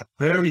it a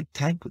very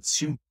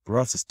time-consuming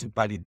process to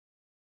validate.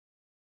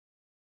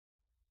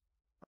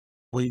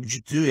 When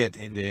you do it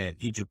in the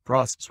your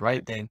process,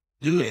 right? Then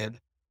do it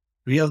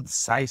real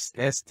size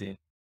testing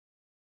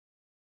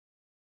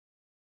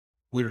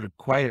will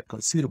require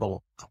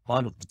considerable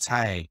amount of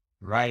time,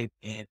 right?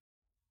 And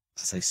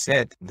as I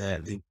said,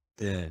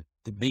 the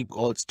main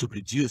goal is to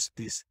reduce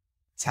this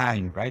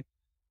time, right?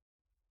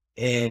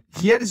 And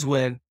here is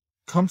when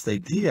comes the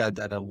idea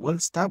that a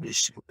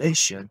well-established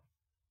simulation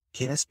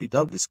can speed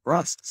up this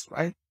process,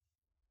 right?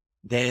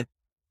 Then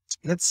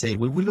let's say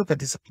when we look at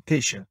this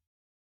application,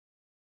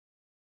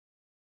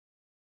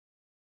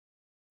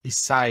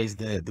 besides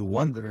the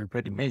one that I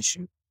already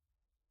mentioned,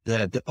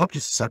 the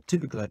objects are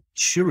typically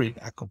ensuring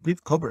a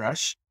complete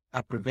coverage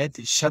and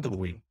preventing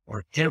shadowing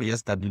or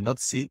areas that do not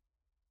see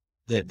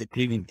the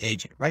cleaning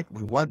agent, right?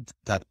 We want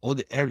that all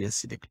the areas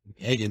see the cleaning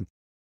agent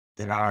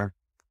that are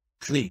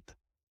clean.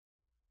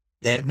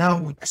 Then now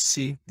we can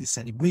see this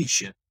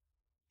animation.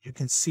 You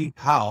can see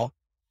how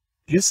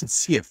using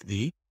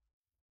CFD,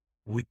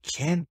 we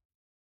can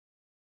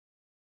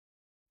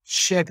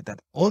check that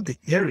all the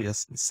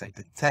areas inside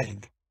the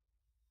tank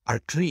are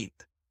cleaned,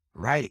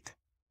 right?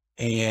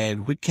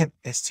 And we can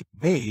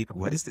estimate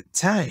what is the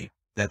time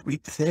that we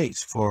take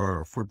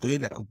for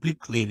doing a complete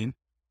cleaning,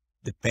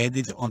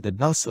 depending on the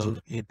nozzle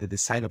and the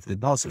design of the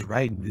nozzle,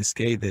 right? In this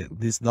case,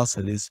 this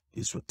nozzle is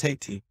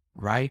rotating,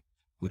 right?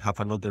 We have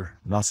another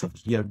nozzle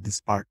here in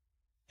this part.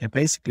 And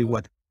basically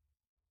what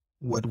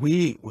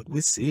we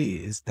see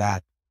is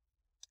that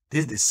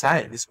this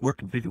design is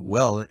working pretty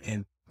well,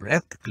 and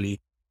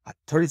practically at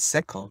 30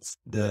 seconds,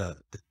 the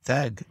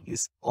tank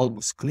is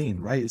almost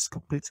clean, right? It's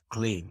completely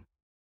clean.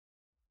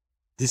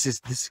 This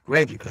is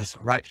great because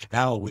right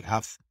now we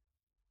have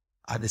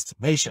an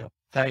estimation of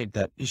time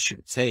that it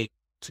should take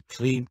to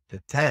clean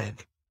the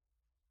tank.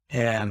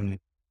 And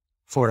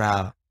for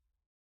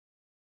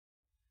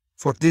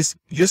this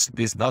use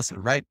this nozzle,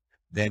 right?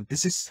 Then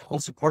this is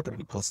also important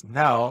because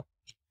now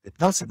the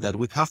nozzle that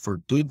we have for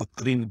doing the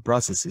cleaning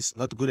process is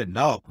not good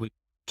enough. We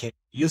can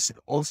use it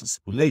also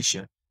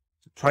simulation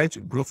to try to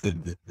improve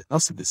the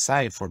nozzle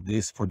design for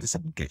this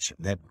application.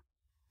 Then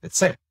let's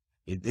say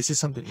this is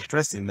something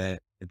interesting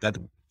that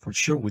for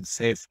sure would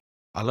save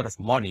a lot of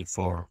money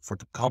for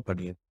the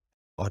company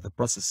or the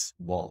process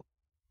involved,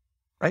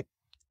 right?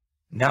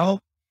 Now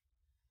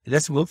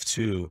let's move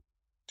to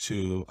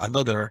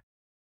another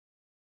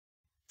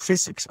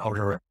physics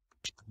or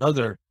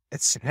another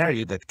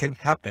scenario that can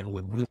happen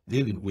when we're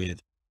dealing with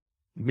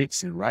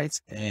mixing, right?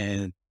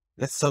 And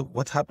let's talk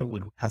what happened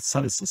when we have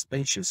solid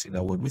suspensions in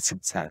our mixing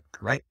tank,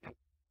 right?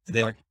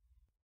 Then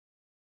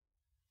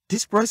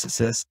these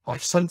processes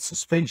of solid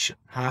suspension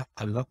have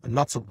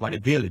lots of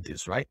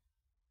variabilities, right?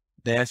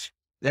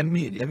 Let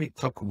me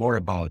talk more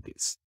about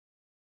this.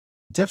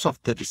 In terms of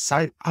the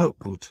desired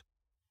output,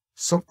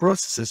 some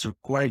processes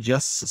require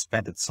just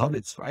suspended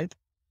solids, right?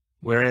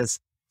 Whereas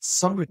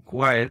some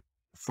require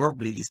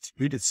firmly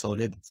distributed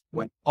solids,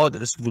 when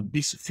others would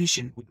be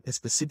sufficient with a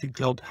specific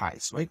load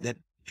heights, right? Then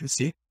you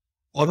see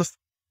all of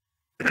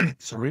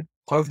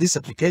all of this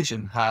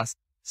application has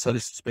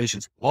solid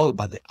suspensions, all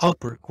but the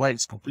output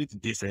requires completely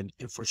different.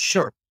 And for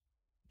sure,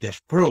 the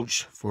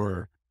approach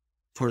for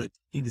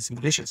in the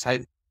simulation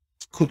side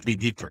could be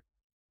different,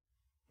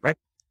 right?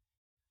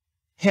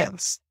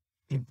 Hence,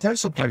 in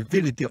terms of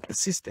variability of the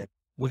system,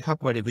 we have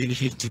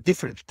variability to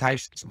different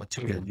types of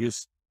material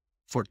used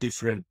for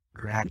different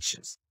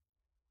reactions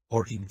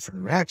or in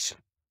different reaction.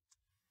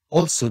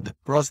 Also, the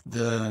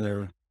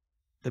processes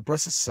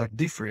are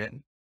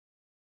different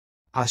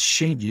as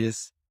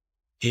changes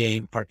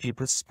in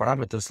process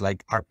parameters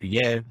like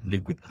RPM,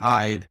 liquid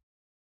height.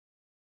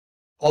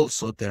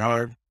 Also, there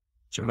are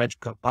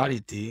geometrical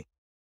parity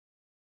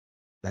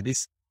that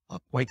is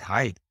quite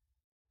high,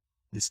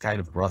 this kind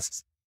of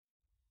process.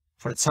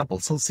 For example,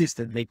 some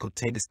systems may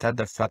contain a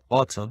standard flat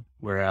bottom,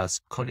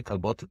 whereas conical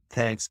bottom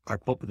tanks are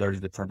popular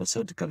in the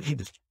pharmaceutical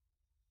industry.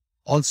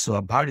 Also,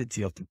 a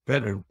variety of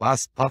impeller,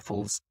 vast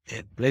baffles,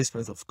 and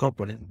placement of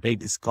components make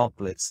this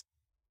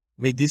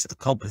a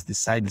complex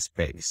design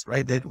space,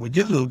 right? Then when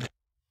you look,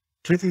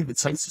 treating with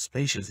solid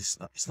suspensions is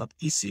not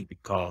easy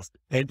because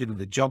depending on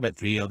the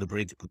geometry, on the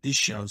operating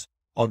conditions,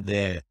 on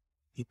the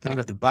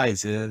internal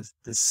devices,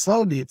 the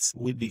solids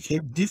will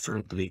behave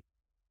differently.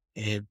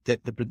 And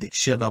that the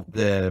prediction of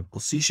the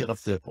position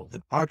of the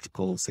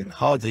particles and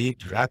how they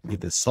interact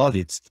with the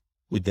solids,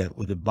 with the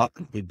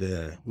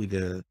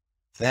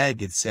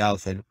flag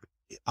itself and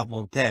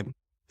among them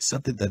is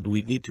something that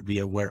we need to be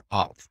aware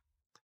of.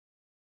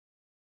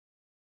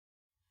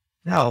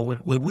 Now,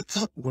 when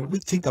we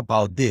think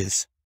about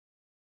this,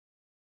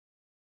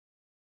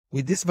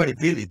 with this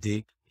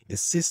variability in the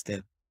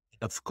system,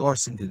 of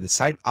course, in the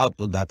design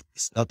output that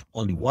is not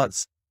only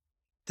once,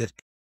 that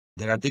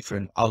there are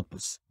different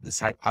outputs,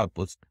 design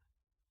outputs,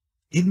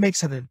 it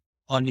makes an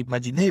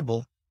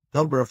unimaginable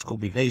number of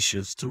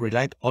combinations to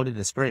rely on in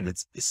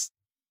experiments. It's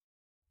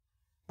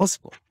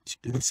possible to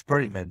do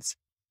experiments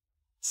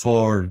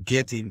for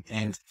getting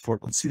and for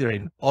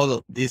considering all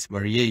of these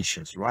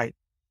variations, right?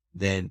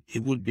 Then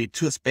it would be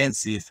too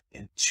expensive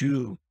and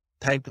too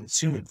time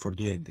consuming for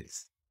doing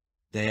this.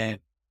 Then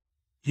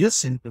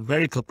using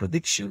numerical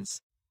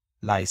predictions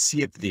like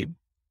CFD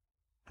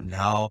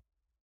now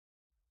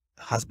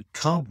has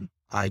become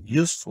a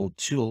useful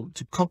tool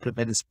to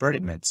complement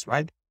experiments,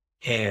 right?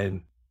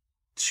 And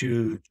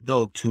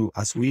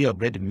as we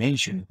already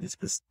mentioned in this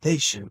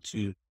presentation,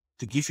 to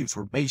give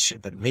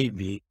information that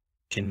maybe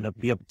cannot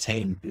be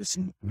obtained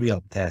using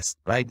real tests,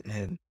 right?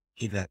 And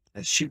in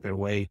a cheaper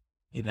way,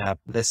 in a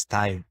less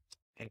time,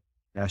 in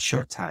a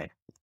short time.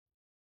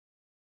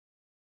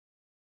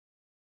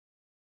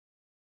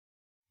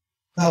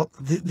 Well,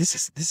 this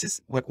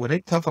is when I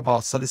talk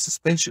about solid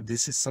suspension,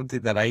 this is something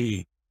that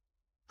I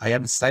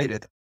am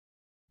excited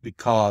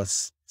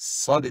because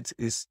solid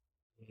is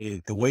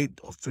the way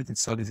of treating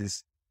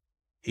solids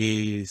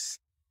is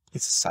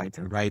it's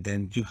exciting, right?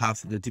 And you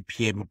have the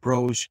DPM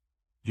approach,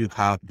 you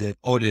have the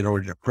audit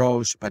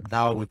approach, but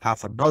now we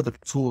have another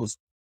tools.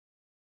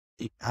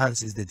 It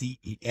Ansys the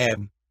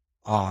DEM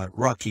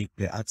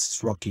the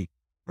Ansys Rocky,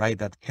 right?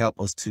 That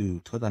help us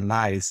to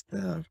analyze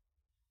the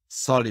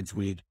solids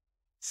with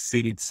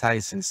fitted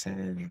sizes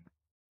and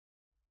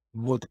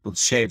multiple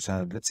shapes,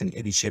 let's say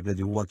any shape that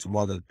you want to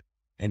model.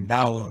 And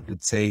now,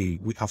 let's say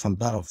we have a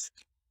lot of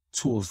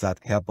tools that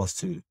help us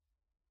to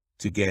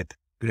get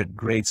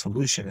great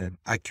solution and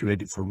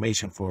accurate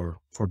information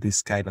for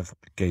this kind of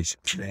application.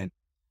 And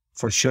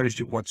for sure, if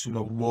you want to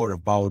know more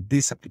about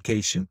this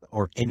application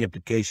or any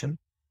application,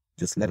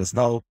 just let us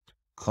know.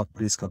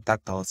 Please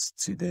contact us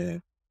to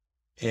the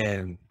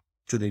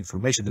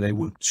information that I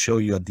will show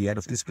you at the end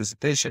of this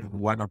presentation.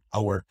 One of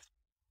our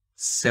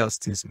sales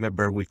teams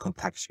member will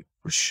contact you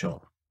for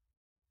sure.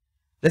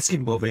 Let's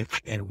keep moving,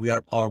 and we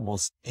are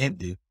almost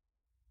ending.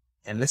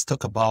 And let's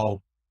talk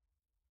about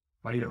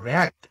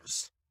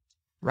bioreactors.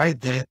 Right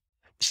there.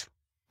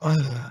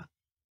 When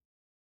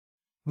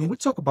we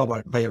talk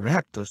about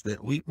bioreactors,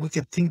 that we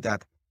can think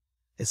that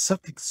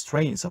exotic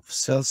strains of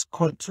cells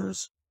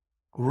cultures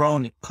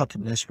grown in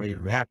cutting-edge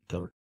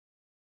bioreactor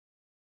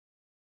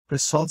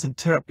results in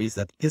therapies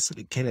that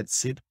easily can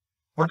exceed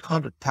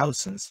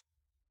 $100,000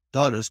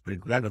 per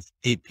gram of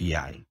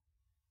API.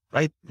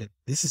 Right?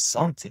 This is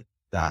something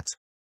that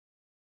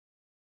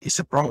is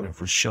a problem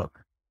for sure.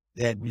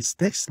 That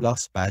mistakes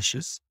lost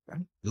batches,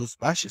 right? Those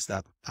batches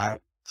that are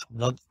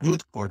not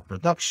good for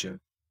production,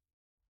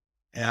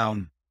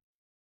 that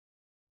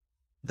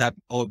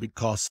all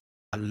because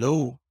a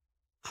low,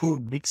 poor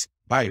mixed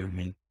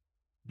environment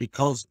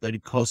becomes very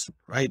costly,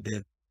 right?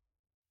 That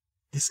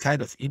this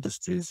kind of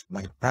industries,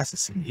 like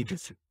processing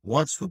industry,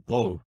 wants to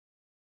avoid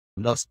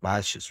lost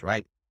batches,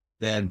 right?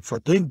 Then for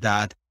doing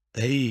that,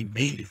 they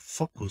mainly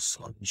focus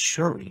on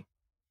ensuring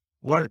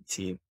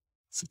warranty,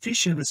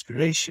 sufficient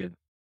respiration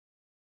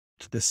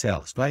to the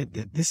cells, right?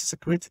 This is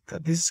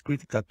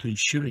critical to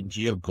ensuring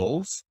GL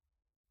goals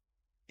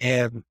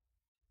and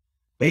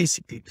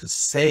basically to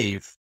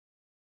save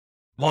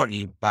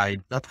money by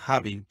not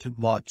having too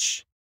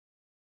much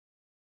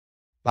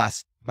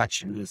batch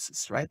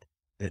uses, right?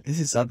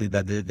 This is something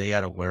that they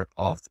are aware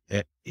of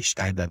each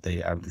time that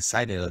they are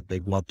deciding that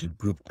they want to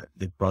improve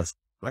the process,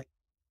 right?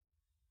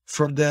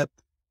 From that,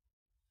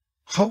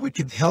 how we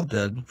can help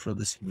them from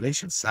the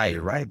simulation side,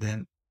 right?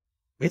 Then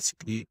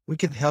basically we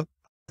can help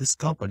these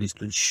companies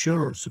to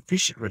ensure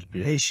sufficient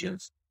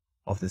respirations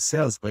of the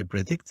cells by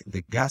predicting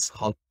the gas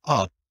halt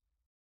up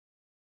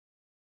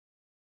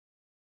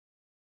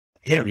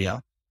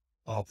area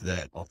of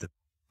the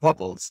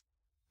bubbles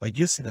by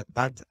using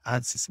advanced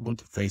Ansys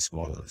multi-phase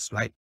models,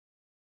 right?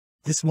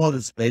 These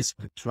models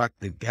basically track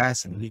the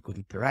gas and liquid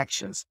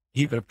interactions,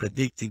 even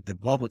predicting the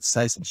bubble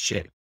size and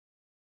shape.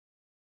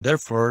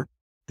 Therefore,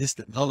 this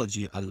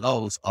technology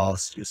allows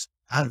us to use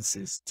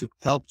Ansys to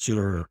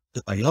capture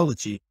the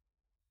biology,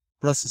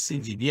 process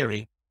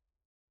engineering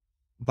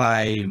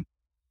by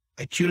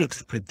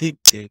accurately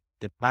predicting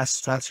the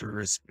mass transfer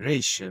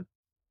respiration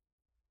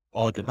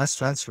or the mass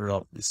transfer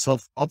of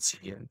dissolved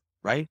oxygen,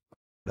 right?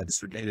 That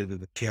is related to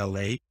the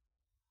KLA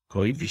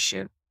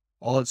coefficient,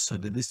 also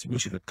the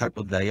distribution of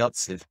carbon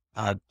dioxide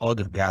and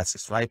other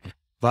gases, right?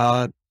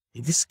 But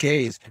in this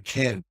case,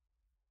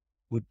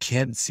 we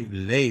can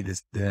simulate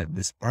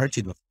this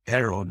margin of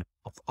error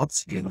of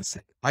oxygen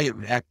inside the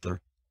bioreactor,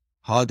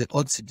 how the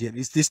oxygen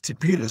is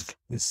distributed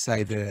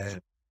inside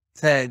the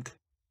tank,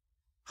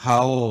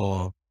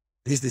 how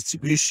this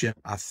distribution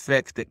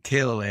affect the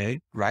KLA,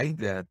 right?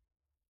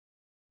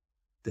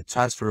 The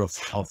transfer of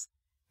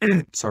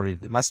sorry,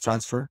 the mass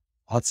transfer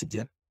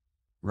oxygen,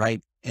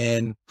 right?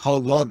 And how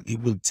long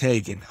it will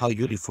take and how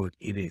uniform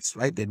it is,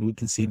 right? Then we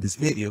can see in this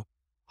video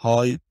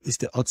how is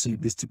the oxygen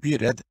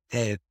distributed.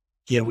 And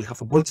here we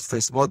have a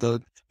multi-phase model,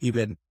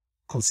 even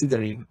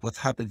considering what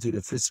happened to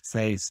the first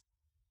phase,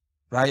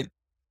 right?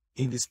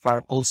 In this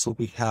part also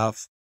we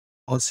have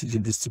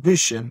oxygen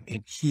distribution.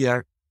 And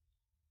here,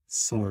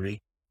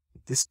 sorry,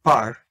 this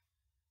part,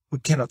 we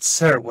can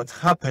observe what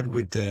happened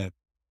with the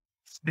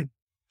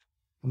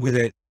with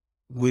the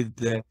with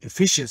the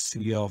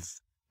efficiency of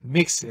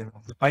mixing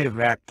of the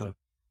bioreactor.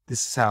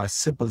 This is a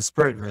simple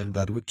experiment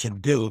that we can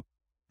do.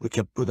 We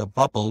can put a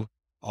bubble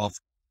of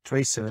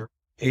tracer,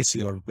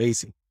 AC or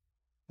base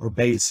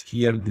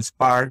here in this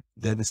part,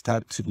 then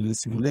start to do the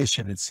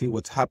simulation and see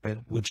what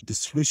happened with the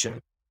distribution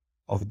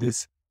of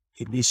this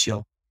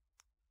initial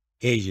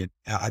agent.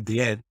 At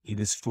the end, it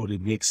is fully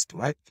mixed,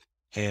 right?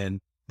 And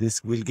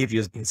this will give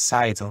you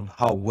insight on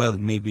how well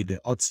maybe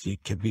the oxygen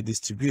can be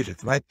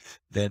distributed, right?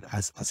 Then,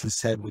 as we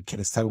said, we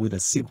can start with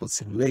a simple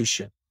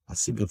simulation, a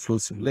simple flow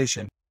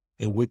simulation,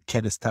 and we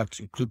can start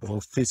to include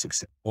more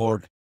physics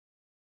or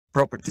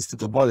properties to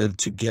the model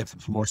to get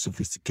more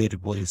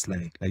sophisticated models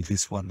like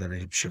this one that I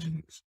am showing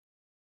you.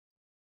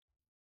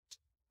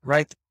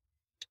 Right?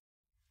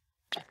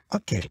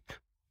 Okay.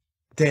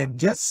 Then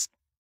just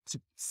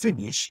to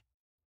finish,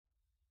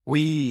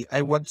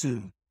 I want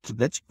to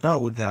let you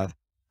know that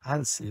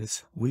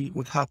Ansys, we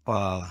would have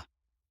a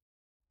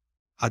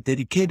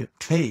dedicated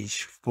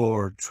page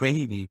for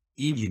training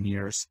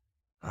engineers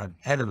and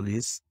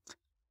analysts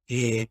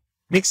in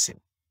mixing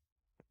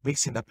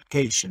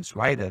applications,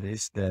 right? That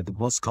is the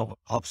most common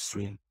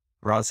upstream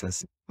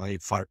process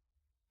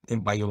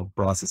in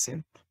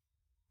bioprocessing,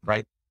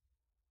 right?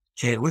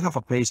 And we have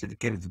a page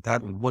dedicated to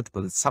that with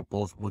multiple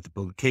examples,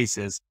 multiple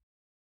cases,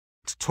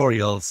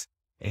 tutorials,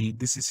 and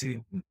this is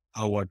in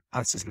our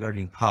Ansys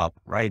Learning Hub,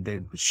 right?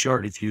 Then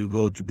sure, if you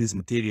go to this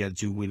material,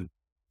 you will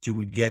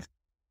get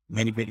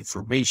many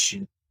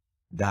information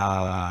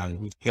that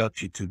will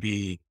help you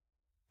to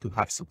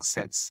have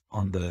success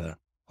on the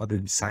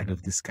design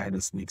of this kind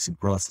of mixing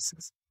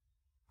processes,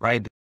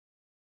 right?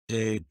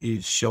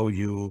 It show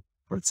you,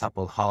 for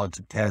example, how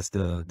to test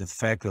the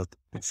effect of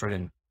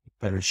different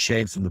feather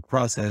shapes in the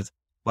process.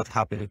 What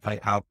happens if I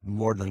have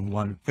more than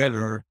one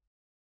feather?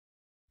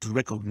 To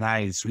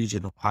recognize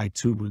region of high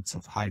turbulence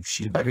of high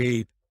shield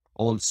rate.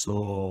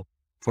 Also,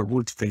 for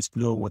multi-phase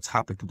flow, what's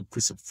happened to the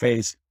present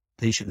phase?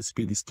 Rotation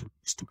speed is too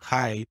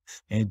high,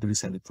 and there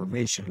is an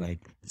information like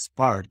this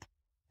part.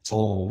 So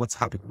what's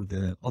happening with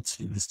the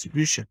oxygen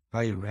distribution,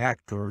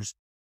 bioreactors,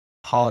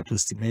 how to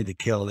estimate the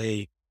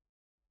KLA,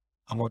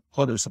 among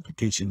others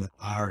applications that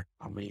are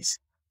amazing.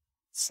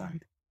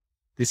 Side.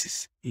 This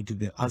is into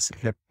the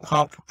Ansys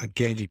Hub.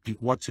 Again, if you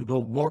want to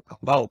know more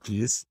about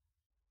this,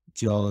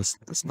 just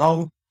let us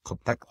know,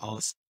 contact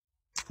us.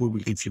 We will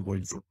give you more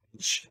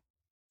information.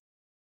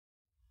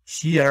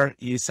 Here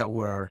is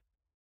our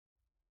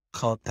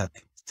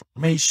contact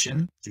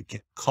information. You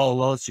can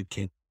call us, you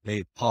can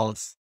play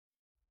pulse,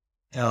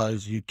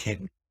 you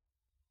can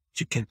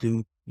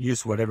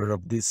use whatever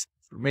of this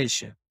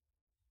information.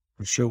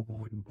 For sure,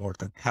 we'll be more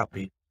than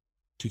happy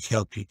to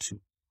help you to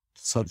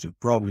solve your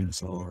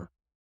problems or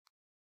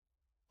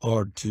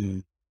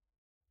to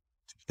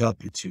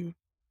help you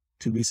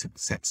to be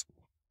successful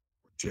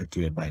what you're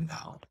doing right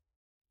now.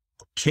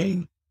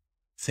 Okay.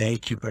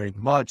 Thank you very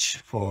much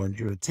for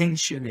your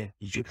attention. And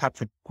if you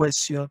have a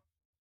question,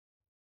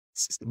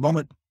 this is the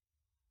moment.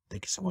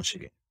 Thank you so much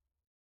again.